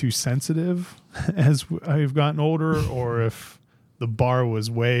gotten too sensitive as I've gotten older or if the bar was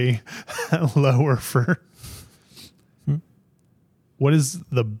way lower for. What is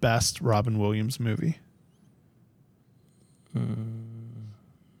the best Robin Williams movie?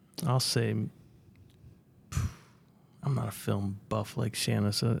 I'll say I'm not a film buff like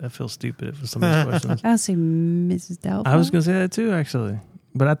Shanna, so I feel stupid for some of these questions. I'll say Mrs. Doubtful. I was going to say that too, actually.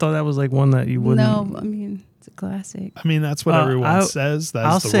 But I thought that was like one that you wouldn't. No, I mean, it's a classic. I mean, that's what everyone says.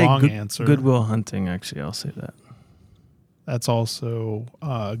 I'll That's the say wrong answer. Goodwill Hunting, actually. I'll say that. That's also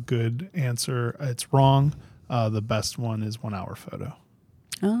a good answer. It's wrong. The best one is 1 Hour Photo.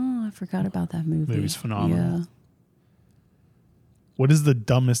 Oh, I forgot about that movie. Movie's phenomenal. Yeah. What is the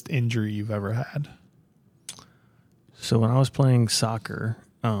dumbest injury you've ever had? So when I was playing soccer,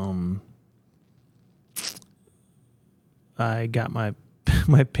 I got my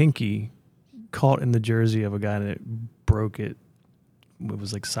my pinky caught in the jersey of a guy and it broke it. It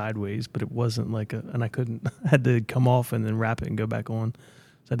was like sideways, but it wasn't like and I couldn't, I had to come off and then wrap it and go back on.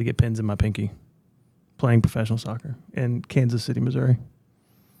 So I had to get pins in my pinky playing professional soccer in Kansas City, Missouri.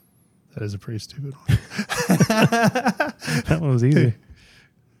 That is a pretty stupid one. That one was easy.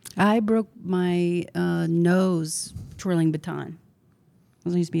 I broke my nose twirling baton. I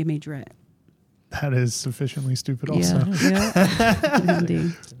was used to be a majorette. That is sufficiently stupid also. Yeah.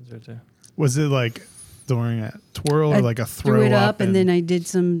 Indeed. Was it like during a twirl or I like a throw threw it up and then I did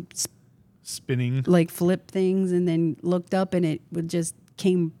some spinning? like flip things and then looked up and it would just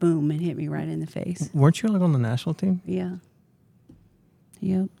came boom and hit me right in the face. Weren't you like on the national team? Yeah.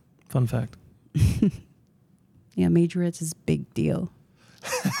 Yep. Fun fact. Yeah, majorettes is a big deal.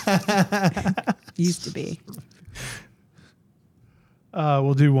 Used to be.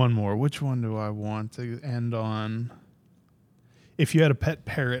 We'll do one more. Which one do I want to end on? If you had a pet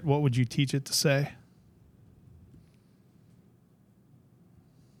parrot, what would you teach it to say?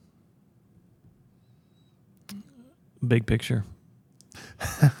 Big picture.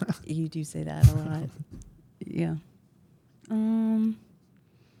 You do say that a lot. Yeah.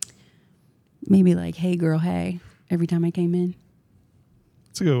 Maybe like, hey girl, hey, every time I came in.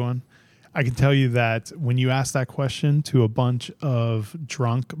 It's a good one. I can tell you that when you ask that question to a bunch of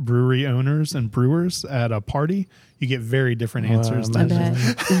drunk brewery owners and brewers at a party, you get very different answers. I than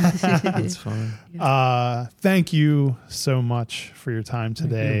bet. That's fun. Thank you so much for your time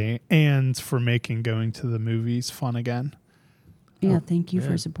today and for making going to the movies fun again. Yeah, thank you yeah.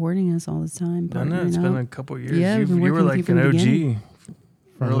 for supporting us all the time. I know, it's been a couple of years. Yeah, we've been you were working with like you an from the OG. beginning.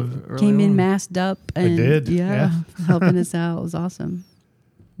 Early Came in on. masked up and did, yeah. helping us out. It was awesome.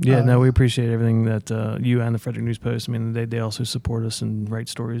 Yeah, no, we appreciate everything that you and the Frederick News Post. I mean, they also support us and write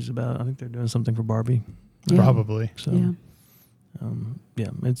stories about. I think they're doing something for Barbie. Yeah. Probably. So, Yeah.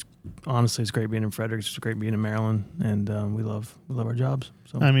 it's honestly it's great being in Frederick. It's great being in Maryland, and we love our jobs.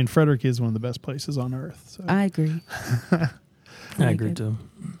 So I mean, Frederick is one of the best places on earth. So. I agree. I like agree it. too.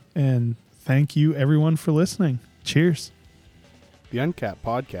 And thank you, everyone, for listening. Cheers. The Uncapped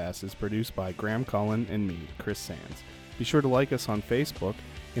Podcast is produced by Graham Cullen and me, Chris Sands. Be sure to like us on Facebook,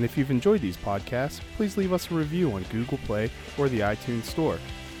 and if you've enjoyed these podcasts, please leave us a review on Google Play or the iTunes Store.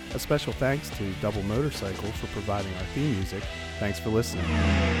 A special thanks to Double Motorcycle for providing our theme music. Thanks for listening.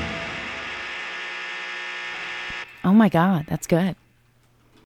 Oh my God, that's good.